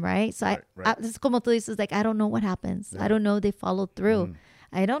to them, right? So Right. it's como tú dices, like I don't know what happens. I don't know if they follow through.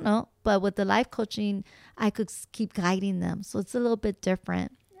 I don't know. But with the life coaching, I could keep guiding them, so it's a little bit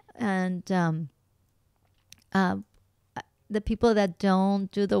different. And the people that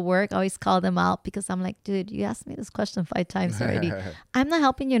don't do the work, I always call them out because I'm like, dude, you asked me this question 5 times already. I'm not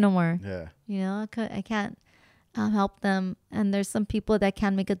helping you no more. Yeah. I can't help them. And there's some people that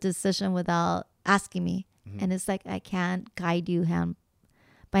can't make a decision without asking me. And it's like, I can't guide you hand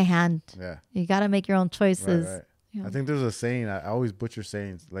by hand. Yeah. You got to make your own choices. Right. Yeah. I think there's a saying. I always butcher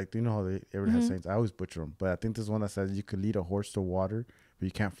sayings. Like, do you know how everyone has sayings? I always butcher them. But I think there's one that says you could lead a horse to water, but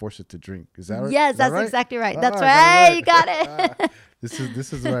you can't force it to drink. Is that right? Yes, Is that that's right? exactly right. Ah, That's I right. You got got it.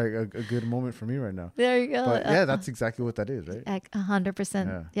 This is like a good moment for me right now. There you go. But yeah, that's exactly what that is, right? 100%.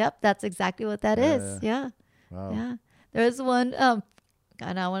 Yeah. Yep, that's exactly what that is. Yeah. Wow. Yeah. There's one, God,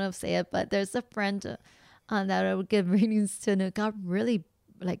 I don't want to say it, but there's a friend that I would give readings to, and it got really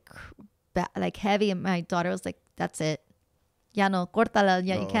like heavy. And my daughter was like, that's it. Ya no, cortala.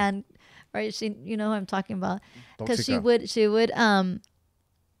 Yeah, you can't. Right. You know who I'm talking about. Because she would,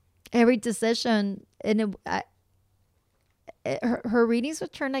 every decision, and her readings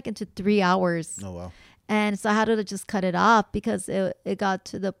would turn like into 3 hours. Oh, wow. And so I had to just cut it off because it got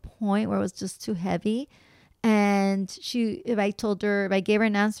to the point where it was just too heavy. And if I gave her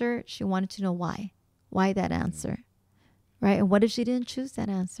an answer, she wanted to know why that answer, right? And what if she didn't choose that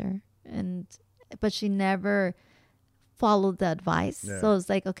answer? But she never followed the advice. Yeah. So it's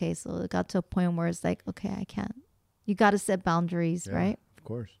like, okay, so it got to a point where it's like, okay, I can't. You got to set boundaries, Yeah, right? Of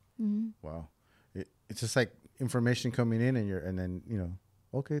course. Mm-hmm. Wow. It's just like information coming in, and then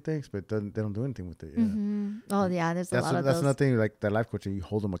okay, thanks, but they don't do anything with it. Yeah. Mm-hmm. Oh yeah, there's a lot of that's those. another thing. Like the life coaching, you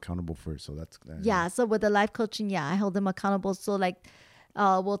hold them accountable for it. So that's Yeah. So with the life coaching, I hold them accountable. So like,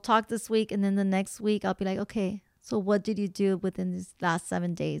 we'll talk this week, and then the next week I'll be like, okay, so what did you do within these last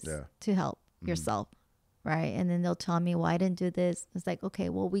 7 days to help yourself, right? And then they'll tell me why I didn't do this. It's like, okay,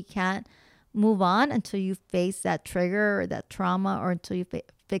 well, we can't move on until you face that trigger or that trauma, or until you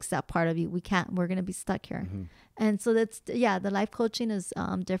fix that part of you. We're going to be stuck here. And so the life coaching is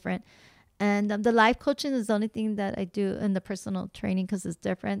different. And the life coaching is the only thing that I do in the personal training because it's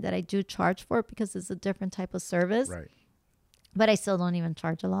different that I do charge for because it's a different type of service. Right. But I still don't even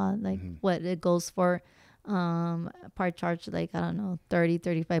charge a lot. Like what it goes for, part charge like, I don't know,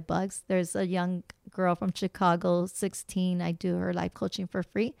 $30-$35. There's a young girl from Chicago, 16. I do her life coaching for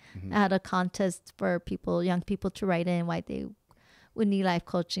free. I had a contest for young people to write in why they would need life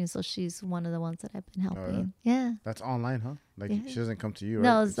coaching. So she's one of the ones that I've been helping. Yeah. That's online, huh? Like Yeah. she doesn't come to you, right?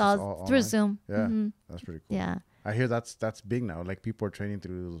 No, it's just all through online? Zoom. Yeah. That's pretty cool. Yeah. I hear that's big now. Like people are training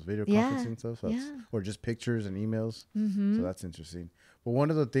through those video Yeah. conferencing stuff. So Yeah. or just pictures and emails. So that's interesting. But one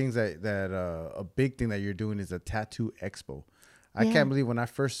of the things that a big thing that you're doing is a tattoo expo. I Yeah. can't believe when I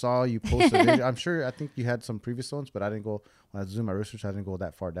first saw you post a video. I think you had some previous ones, but I didn't go, when I was doing my research, I didn't go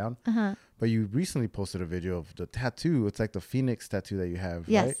that far down. But you recently posted a video of the tattoo. It's like the Phoenix tattoo that you have,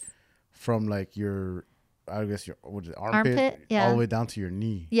 Yes. right? From like your, I guess your, what is it, armpit, Armpit, yeah. all the way down to your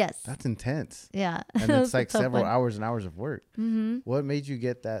knee. Yes. That's intense. Yeah. And It it's was a like tough several one. hours and hours of work. What made you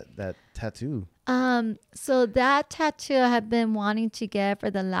get that tattoo? So that tattoo I have been wanting to get for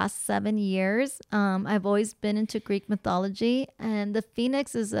the last 7 years. I've always been into Greek mythology, and the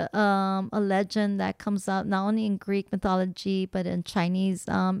phoenix is a legend that comes up not only in Greek mythology but in Chinese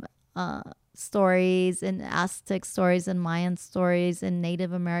stories, in Aztec stories, and Mayan stories, and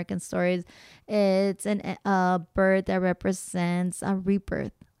Native American stories. It's a bird that represents a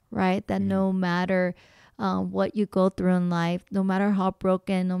rebirth, right? That no matter what you go through in life, no matter how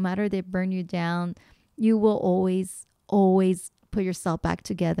broken, no matter they burn you down, you will always put yourself back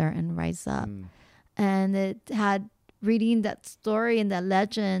together and rise up. And it had, reading that story and that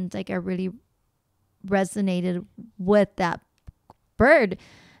legend, like I really resonated with that bird.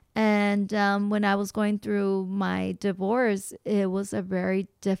 And when I was going through my divorce, it was a very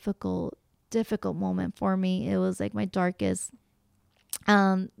difficult moment for me. It was like my darkest.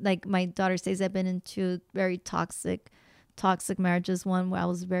 Like my daughter says, I've been into very toxic marriages. One where I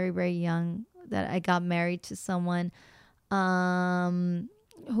was very, very young, that I got married to someone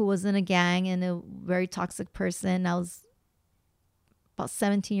who was in a gang and a very toxic person. I was about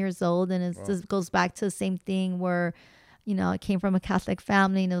 17 years old, and it just goes back to the same thing where, you know, I came from a Catholic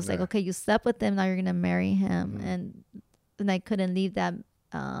family, and it was like, okay, you slept with him, now you're gonna marry him, and I couldn't leave that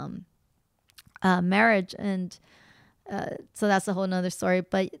marriage, and so that's a whole nother story.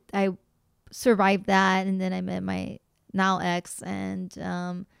 But I survived that, and then I met my now ex, and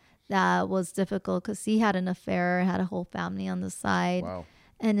that was difficult because he had an affair, had a whole family on the side. Wow.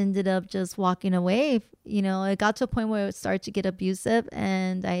 And ended up just walking away. You know, it got to a point where it started to get abusive,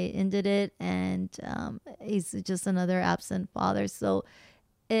 and I ended it. And he's just another absent father. So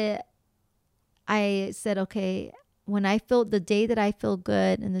I said, okay, when I feel, the day that I feel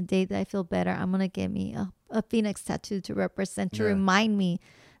good and the day that I feel better, I'm gonna get me a phoenix tattoo to represent, to remind me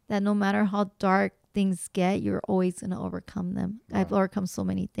that no matter how dark things get, you're always going to overcome them. I've overcome so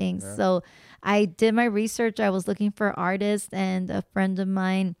many things. So I did my research. I was looking for artists, and a friend of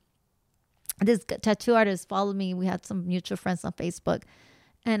mine, this tattoo artist, followed me. We had some mutual friends on Facebook,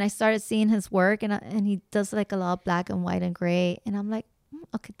 and I started seeing his work, and he does like a lot of black and white and gray. And I'm like,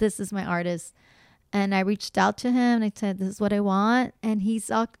 okay, this is my artist. And I reached out to him and I said, this is what I want. And he's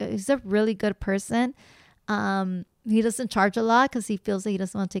a really good person. He doesn't charge a lot because he feels that he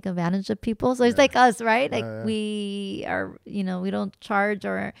doesn't want to take advantage of people. So he's like us, right? Like we are, you know, we don't charge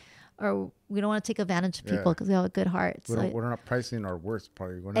or we don't want to take advantage of people because we have a good heart. We're not pricing our worth,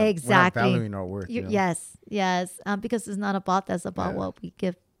 probably. We're not valuing our worth. You know? Yes. Because it's not about that's about what we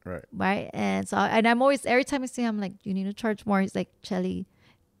give. Right. And so, and I'm always, every time I see him, I'm like, you need to charge more. He's like, Chelly,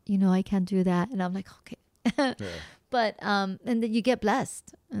 you know, I can't do that. And I'm like, okay. But, and then you get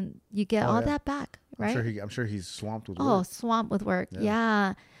blessed and you get all that back. Right? I'm sure he's swamped with work. Oh, swamped with work.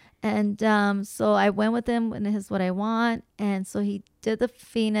 Yeah. And so I went with him, and his what I want. And so he did the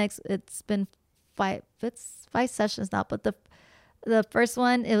Phoenix. It's been five sessions now, but the first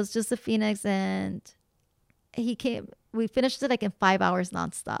one, it was just the Phoenix, and we finished it like in 5 hours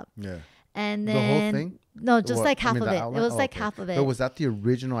nonstop. Yeah. And then the whole thing? No, just like half of it. It was like half of it. But was that the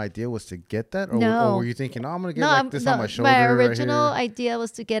original idea, was to get that? Or, no. Or were you thinking, I'm going to get this on my shoulder? My original idea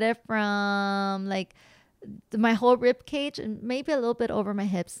was to get it from like my whole rib cage and maybe a little bit over my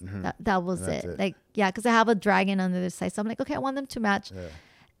hips. That was it. Like, because I have a dragon on the other side. So I'm like, okay, I want them to match. Yeah.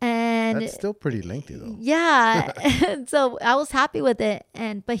 And that's still pretty lengthy though. Yeah. And so I was happy with it.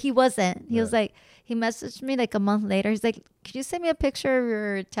 But he wasn't. He was like, he messaged me like a month later. He's like, could you send me a picture of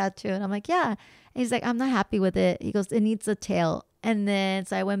your tattoo? And I'm like, yeah. And he's like, I'm not happy with it. He goes, it needs a tail. And then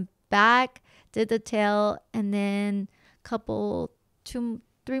so I went back, did the tail, and then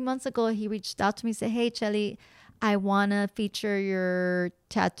 3 months ago he reached out to me and said, hey Chelly, I want to feature your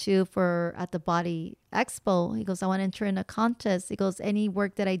tattoo at the Body Expo. He goes, I want to enter in a contest. He goes, any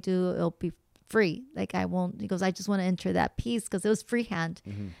work that I do, it'll be free. Like I won't, he goes, I just want to enter that piece because it was freehand.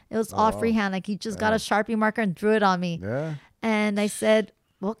 It was all freehand. Like he just got a Sharpie marker and drew it on me. Yeah. And I said,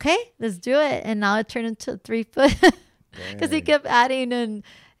 okay, let's do it. And now it turned into 3 foot because he kept adding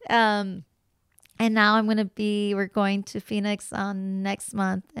and now we're going to Phoenix on next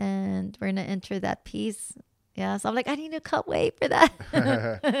month and we're going to enter that piece. Yeah. So I'm like, I need to cut weight for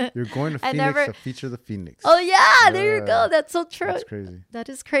that. You're going to Phoenix to feature the Phoenix. Oh, yeah. There you go. That's so true. That's crazy. That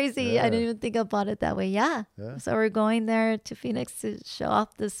is crazy. Yeah. I didn't even think about it that way. Yeah. So we're going there to Phoenix to show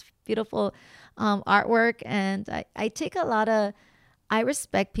off this beautiful artwork. And I take I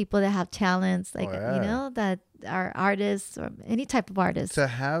respect people that have talents, like, that are artists or any type of artist. To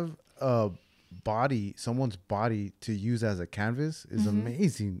have someone's body to use as a canvas is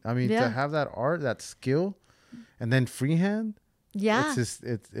amazing. I mean, to have that art, that skill, and then freehand. Yeah. It's just,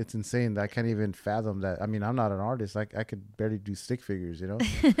 it's insane. I can't even fathom that. I mean, I'm not an artist. I could barely do stick figures,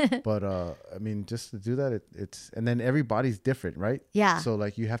 but, I mean, just to do that, and then everybody's different, right? Yeah. So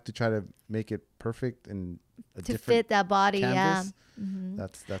like you have to try to make it perfect and to fit that body. Canvas. Yeah. Mm-hmm.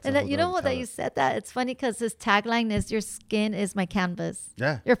 That's and that, that you said that. It's funny because his tagline is your skin is my canvas.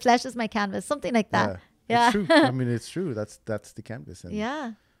 Yeah. Your flesh is my canvas. Something like that. Yeah. It's true. I mean, it's true. That's the canvas. And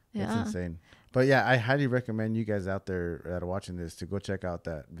yeah. It's insane. But yeah, I highly recommend you guys out there that are watching this to go check out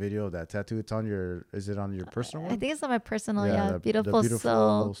that video, that tattoo. It's on is it on your personal one? I think it's on my personal,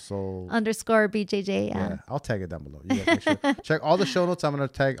 beautiful soul _ BJJ. Yeah. I'll tag it down below. You guys make sure. Check all the show notes. I'm going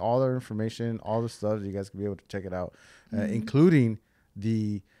to tag all their information, all the stuff. You guys can be able to check it out, including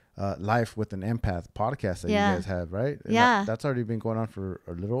the Life with an Empath podcast that you guys have, right? And that's already been going on for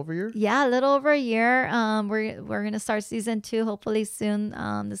a little over a year. Yeah, a little over a year. We're gonna start season 2 hopefully soon,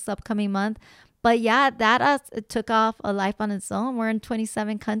 this upcoming month. But it took off a life on its own. We're in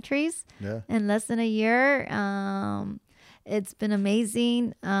 27 countries in less than a year. It's been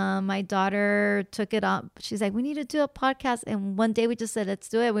amazing. My daughter took it up. She's like, we need to do a podcast. And one day we just said, let's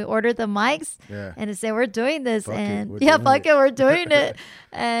do it. We ordered the mics and it said, we're doing this. We're doing it.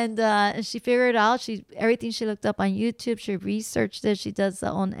 And she figured it out. Everything she looked up on YouTube, she researched it. She does her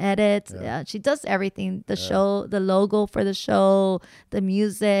own edits. She does everything. The show, the logo for the show, the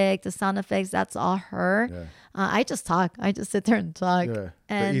music, the sound effects, that's all her. Yeah. I just talk. I just sit there and talk. Yeah,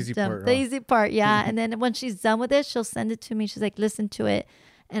 and the easy part. Yeah. And then when she's done with it, she'll send it to me. She's like, listen to it.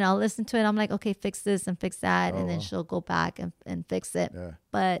 And I'll listen to it. I'm like, okay, fix this and fix that. And then she'll go back and fix it. Yeah.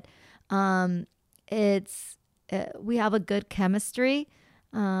 But we have a good chemistry.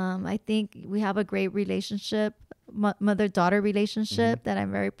 I think we have a great relationship, mother-daughter relationship that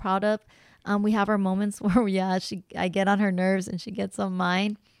I'm very proud of. We have our moments where, I get on her nerves and she gets on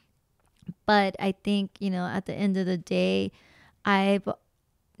mine. But I think, at the end of the day, I've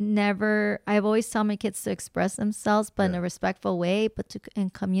always told my kids to express themselves, but in a respectful way, but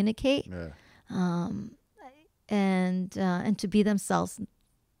and communicate, and to be themselves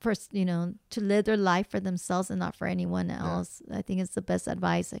first, to live their life for themselves and not for anyone else. I think it's the best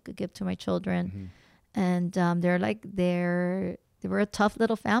advice I could give to my children. And they were a tough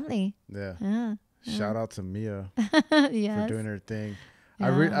little family. Yeah. Shout out to Mia for doing her thing. Yeah.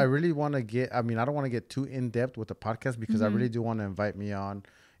 I really want to get, I don't want to get too in depth with the podcast because I really do want to invite Mia on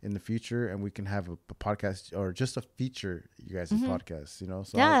in the future and we can have a podcast or just a feature you guys' podcast,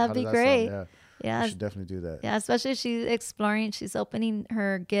 So that'd be great. Yeah. We should definitely do that. Yeah. Especially she's opening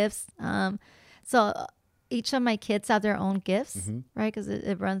her gifts. So each of my kids have their own gifts, right? Because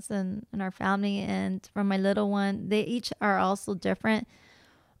it runs in our family. And from my little one, they each are also different.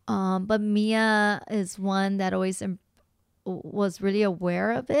 But Mia is one that always was really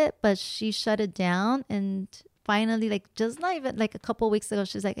aware of it, but she shut it down. And finally, just not even a couple of weeks ago,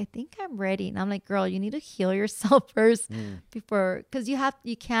 she's like, I think I'm ready. And I'm like, girl, you need to heal yourself first before, because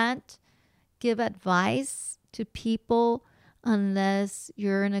you can't give advice to people unless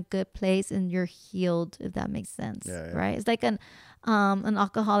you're in a good place and you're healed, if that makes sense. Right? It's like an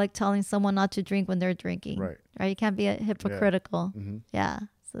alcoholic telling someone not to drink when they're drinking. Right? You can't be hypocritical. Yeah.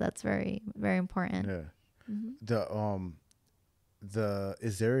 So that's very, very important.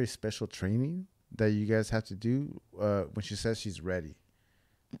 Is there a special training that you guys have to do when she says she's ready?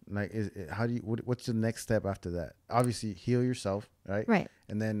 What's the next step after that? Obviously, heal yourself, right? Right.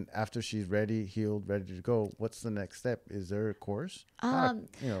 And then after she's ready, healed, ready to go, what's the next step? Is there a course? I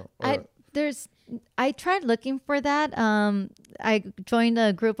tried looking for that. I joined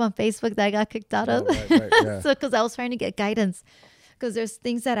a group on Facebook that I got kicked out of. Right, so because I was trying to get guidance, because there's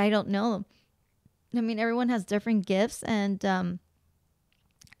things that I don't know. Everyone has different gifts, and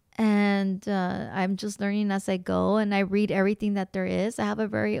And I'm just learning as I go, and I read everything that there is. I have a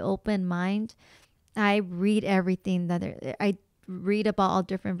very open mind. I read everything I read about all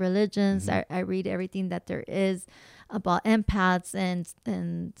different religions. I read everything that there is about empaths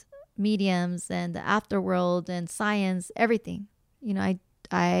and mediums and the afterworld and science, everything.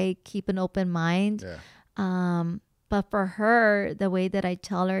 I keep an open mind. Yeah. But for her, the way that I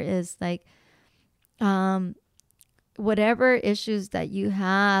tell her is like, whatever issues that you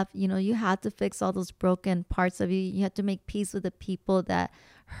have, you have to fix all those broken parts of you. You have to make peace with the people that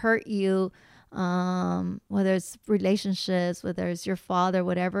hurt you, whether it's relationships, whether it's your father,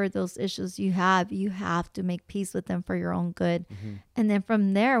 whatever those issues you have to make peace with them for your own good. And then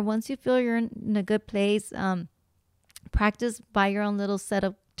from there, once you feel you're in a good place, practice buy your own little set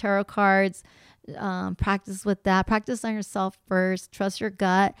of tarot cards, practice with that, practice on yourself first, trust your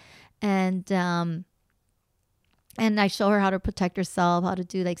gut. And I show her how to protect herself, how to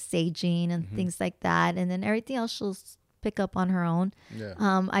do like saging and things like that. And then everything else she'll pick up on her own. Yeah.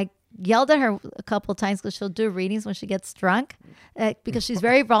 I yelled at her a couple of times because she'll do readings when she gets drunk, because she's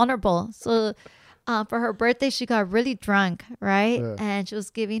very vulnerable. So for her birthday, she got really drunk, right? Yeah. And she was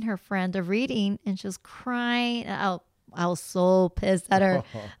giving her friend a reading and she was crying. I was so pissed at her.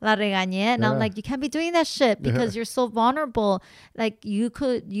 La regañé. And I'm like, you can't be doing that shit because you're so vulnerable. Like you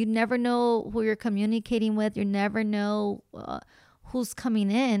never know who you're communicating with. You never know who's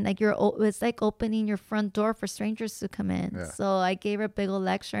coming in. Like it's like opening your front door for strangers to come in. Yeah. So I gave her a big old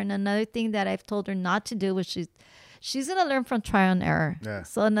lecture. And another thing that I've told her not to do was she's going to learn from trial and error. Yeah.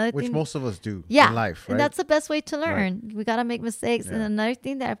 So another Which thing, most of us do yeah, in life, right? and that's the best way to learn. We got to make mistakes. Yeah. And another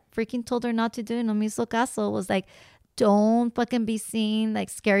thing that I freaking told her not to do, no me hizo caso, was like, don't fucking be seeing like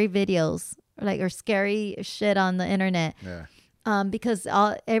scary videos or scary shit on the internet. Yeah. Because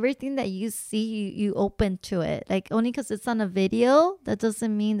everything that you see, you open to it. Like only because it's on a video, that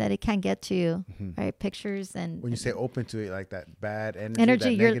doesn't mean that it can't get to you, right? Pictures and When you say open to it, like that bad energy, energy,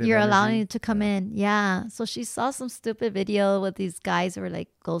 that you're negative allowing energy. it to come in. Yeah. So she saw some stupid video with these guys who were like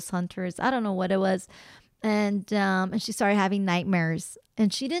ghost hunters. I don't know what it was. And she started having nightmares.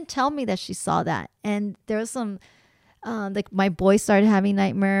 And she didn't tell me that she saw that. And there was some like my boy started having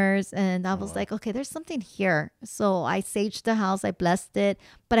nightmares, and I was like, okay, there's something here. So I saged the house, I blessed it,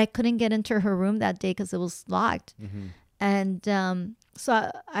 but I couldn't get into her room that day because it was locked. And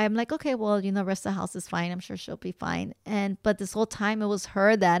so I'm like, okay, well, the rest of the house is fine. I'm sure she'll be fine. But this whole time it was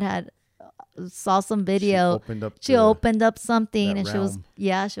her that had saw some video. She opened up something, and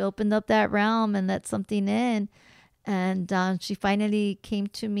realm. she opened up that realm and let something in. And she finally came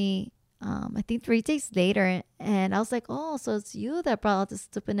to me, I think 3 days later, and I was like, oh, so it's you that brought out this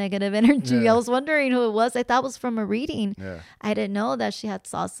stupid negative energy. Yeah. I was wondering who it was. I thought it was from a reading. Yeah. I didn't know that she had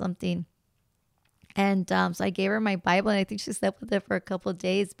saw something. And so I gave her my Bible, and I think she slept with it for a couple of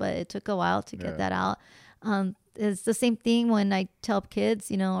days, but it took a while to get that out. It's the same thing when I tell kids,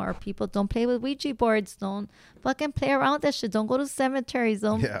 or people, don't play with Ouija boards. Don't fucking play around with that shit. Don't go to cemeteries.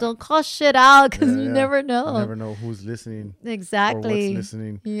 Don't call shit out because you never know. You never know who's listening. Exactly. Or what's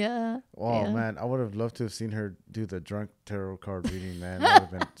listening. Yeah. Oh, yeah. man. I would have loved to have seen her do the drunk tarot card reading,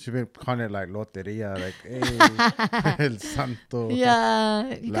 man. She'd been calling it like loteria, like, hey, el santo.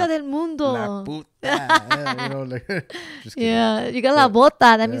 Yeah. Hija del mundo. La puta. Yeah, like, just kidding. Yeah. You got la bota.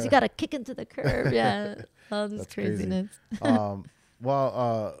 That means you got to kick into the curb. Yeah. All this That's crazy. craziness.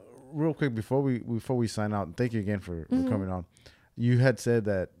 Well, real quick before we sign out, thank you again for coming on. You had said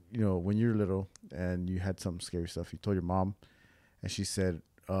that when you were little and you had some scary stuff, you told your mom, and she said,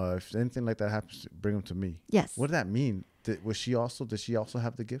 if anything like that happens, bring them to me. Yes. What did that mean? Did she also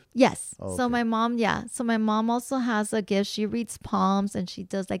have the gift? Yes. Oh, so okay. my mom, So my mom also has a gift. She reads palms and she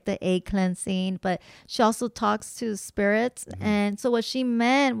does like the egg cleansing, but she also talks to spirits. And so what she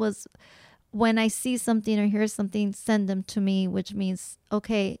meant was, when I see something or hear something, send them to me, which means,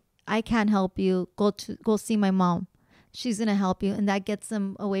 okay, I can't help you. Go see my mom. She's going to help you. And that gets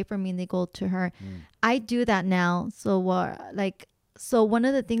them away from me and they go to her. I do that now. So one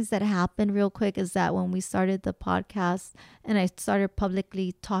of the things that happened real quick is that when we started the podcast and I started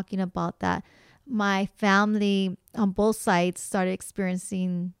publicly talking about that, my family on both sides started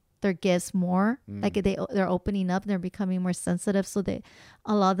experiencing their gifts more. Like they're opening up and they're becoming more sensitive. So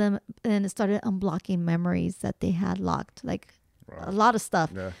a lot of them, and it started unblocking memories that they had locked, like a lot of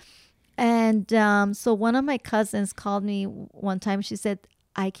stuff. Yeah. And so one of my cousins called me one time. She said,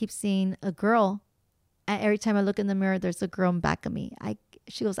 I keep seeing a girl. And every time I look in the mirror, there's a girl in back of me.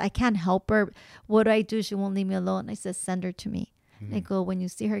 She goes, I can't help her. What do? She won't leave me alone. I said, send her to me. I go, when you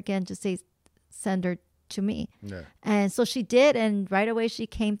see her again, just say, send her to me. Yeah. And so she did, and right away she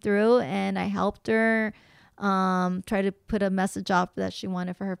came through and I helped her. try to put a message off that she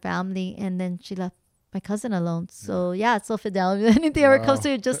wanted for her family, and then she left my cousin alone. So yeah, so Fidel, if anything ever comes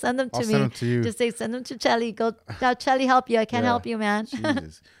to you, just send them to I'll me. send them to you. Just say, send them to Chelly. Go, have Chelly help you. I can't help you, man.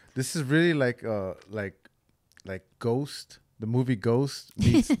 Jesus. This is really like Ghost, the movie Ghost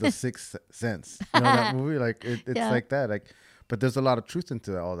meets The Sixth Sense. You know that movie? Like it's like that. Like, but there's a lot of truth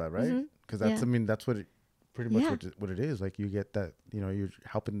into all that, right? Because that's, I mean, that's what it pretty much what it is. Like you get that, you know, you're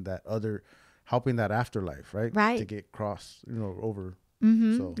helping that afterlife, right? Right. To get over.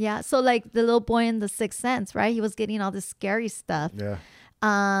 So. Yeah. So like the little boy in The Sixth Sense, right? He was getting all this scary stuff. Yeah.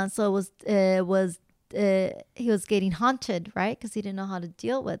 So it was he was getting haunted, right? Because he didn't know how to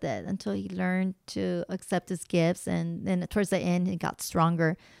deal with it until he learned to accept his gifts, and then towards the end he got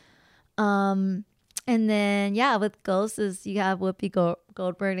stronger. And then with ghosts, is you have Whoopi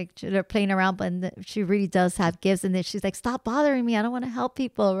Goldberg, like they're playing around, but she really does have gifts, and then she's like, "Stop bothering me! I don't want to help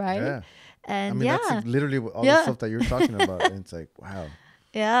people," right? Yeah. And I mean, that's like literally all the stuff that you're talking about, and it's like, wow.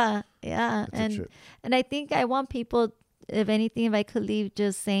 Yeah. That's And I think I want people, if anything, if I could leave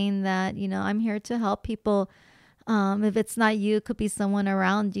just saying that, you know, I'm here to help people. If it's not you, it could be someone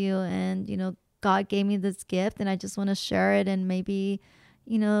around you. And, you know, God gave me this gift and I just want to share it and maybe,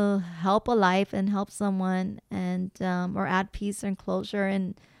 you know, help a life and help someone, and or add peace and closure.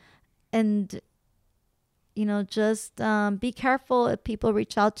 And you know, just be careful if people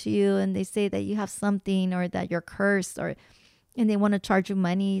reach out to you and they say that you have something or that you're cursed, and they want to charge you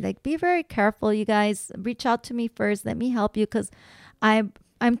money. Like, be very careful, you guys. Reach out to me first. Let me help you, because I'm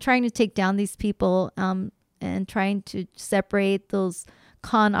trying to take down these people and trying to separate those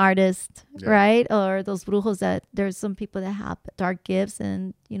con artists, right? Or those brujos, that there's some people that have dark gifts,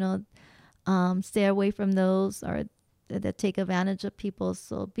 and, you know, stay away from those, or that take advantage of people.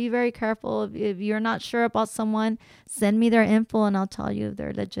 So be very careful. If you're not sure about someone, send me their info and I'll tell you if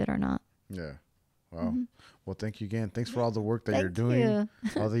they're legit or not. Yeah. Wow. Well, thank you again. Thanks for all the work that you're doing.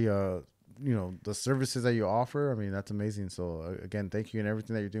 All the you know, the services that you offer. I mean, that's amazing. So again, thank you, and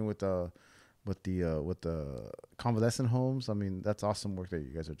everything that you're doing with the convalescent homes. I mean, that's awesome work that you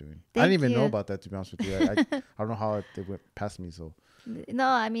guys are doing. I didn't even know about that, to be honest with you. I don't know how it went past me. So no,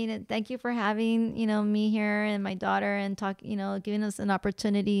 I mean, thank you for having, you know, me here and my daughter, and giving us an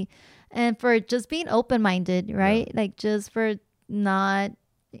opportunity, and for just being open-minded, right? Yeah. Like, just for not,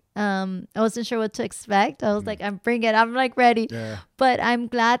 I wasn't sure what to expect. I was like, I'm like ready. Yeah. But I'm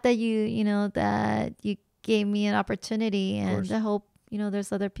glad that that you gave me an opportunity, and I hope, you know,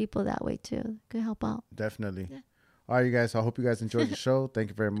 there's other people that way too. Could help out. Definitely. Yeah. All right, you guys. I hope you guys enjoyed the show. Thank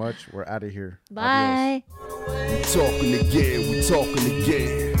you very much. We're out of here. Bye. We talking again. You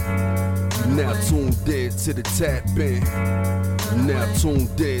now tuned in to the tap in. You now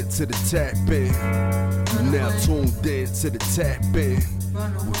tuned in to the tap in. You now tuned in to the tap in.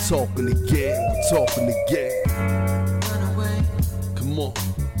 We're talking again. Come on.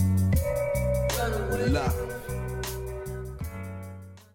 We're live.